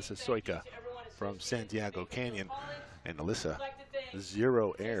 and Alyssa Soika from Santiago Canyon. And Alyssa,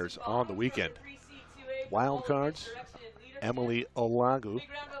 0 errors on the weekend. Wild cards, Emily Olagi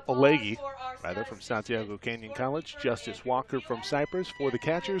from Santiago Canyon College, Justice Walker from Cypress. For the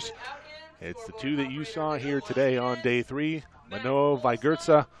catchers, it's the 2 that you saw here today on day 3, Manoa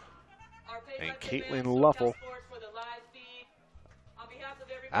Vigurtza and Caitlin Luffel.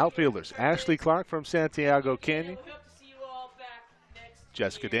 Outfielders, Ashley Clark from Santiago Canyon,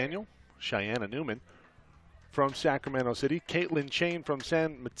 Jessica Daniel, Cheyenne Newman from Sacramento City, Caitlin Chain from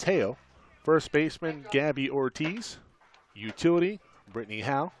San Mateo, first baseman Gabby Ortiz, utility Brittany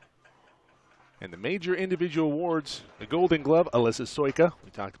Howe, and the major individual awards, the Golden Glove, Alyssa Soika.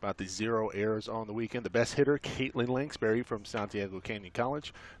 We talked about the 0 errors on the weekend. The best hitter, Caitlin Lanksberry from Santiago Canyon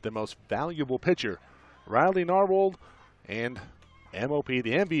College. The most valuable pitcher, Riley Narwold, and MOP,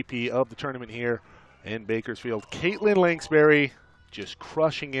 the MVP of the tournament here in Bakersfield, Caitlin Lanksberry, just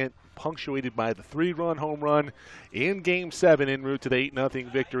crushing it, punctuated by the 3-run home run in Game 7 en route to the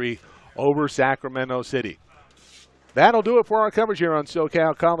 8-0 victory over Sacramento City. That'll do it for our coverage here on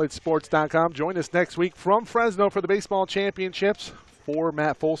SoCalCollegeSports.com. Join us next week from Fresno for the baseball championships. For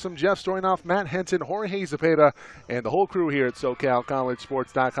Matt Folsom, Jeff Stoynoff, Matt Henson, Jorge Zepeda, and the whole crew here at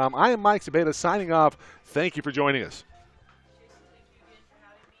SoCalCollegeSports.com. I am Mike Zepeda signing off. Thank you for joining us.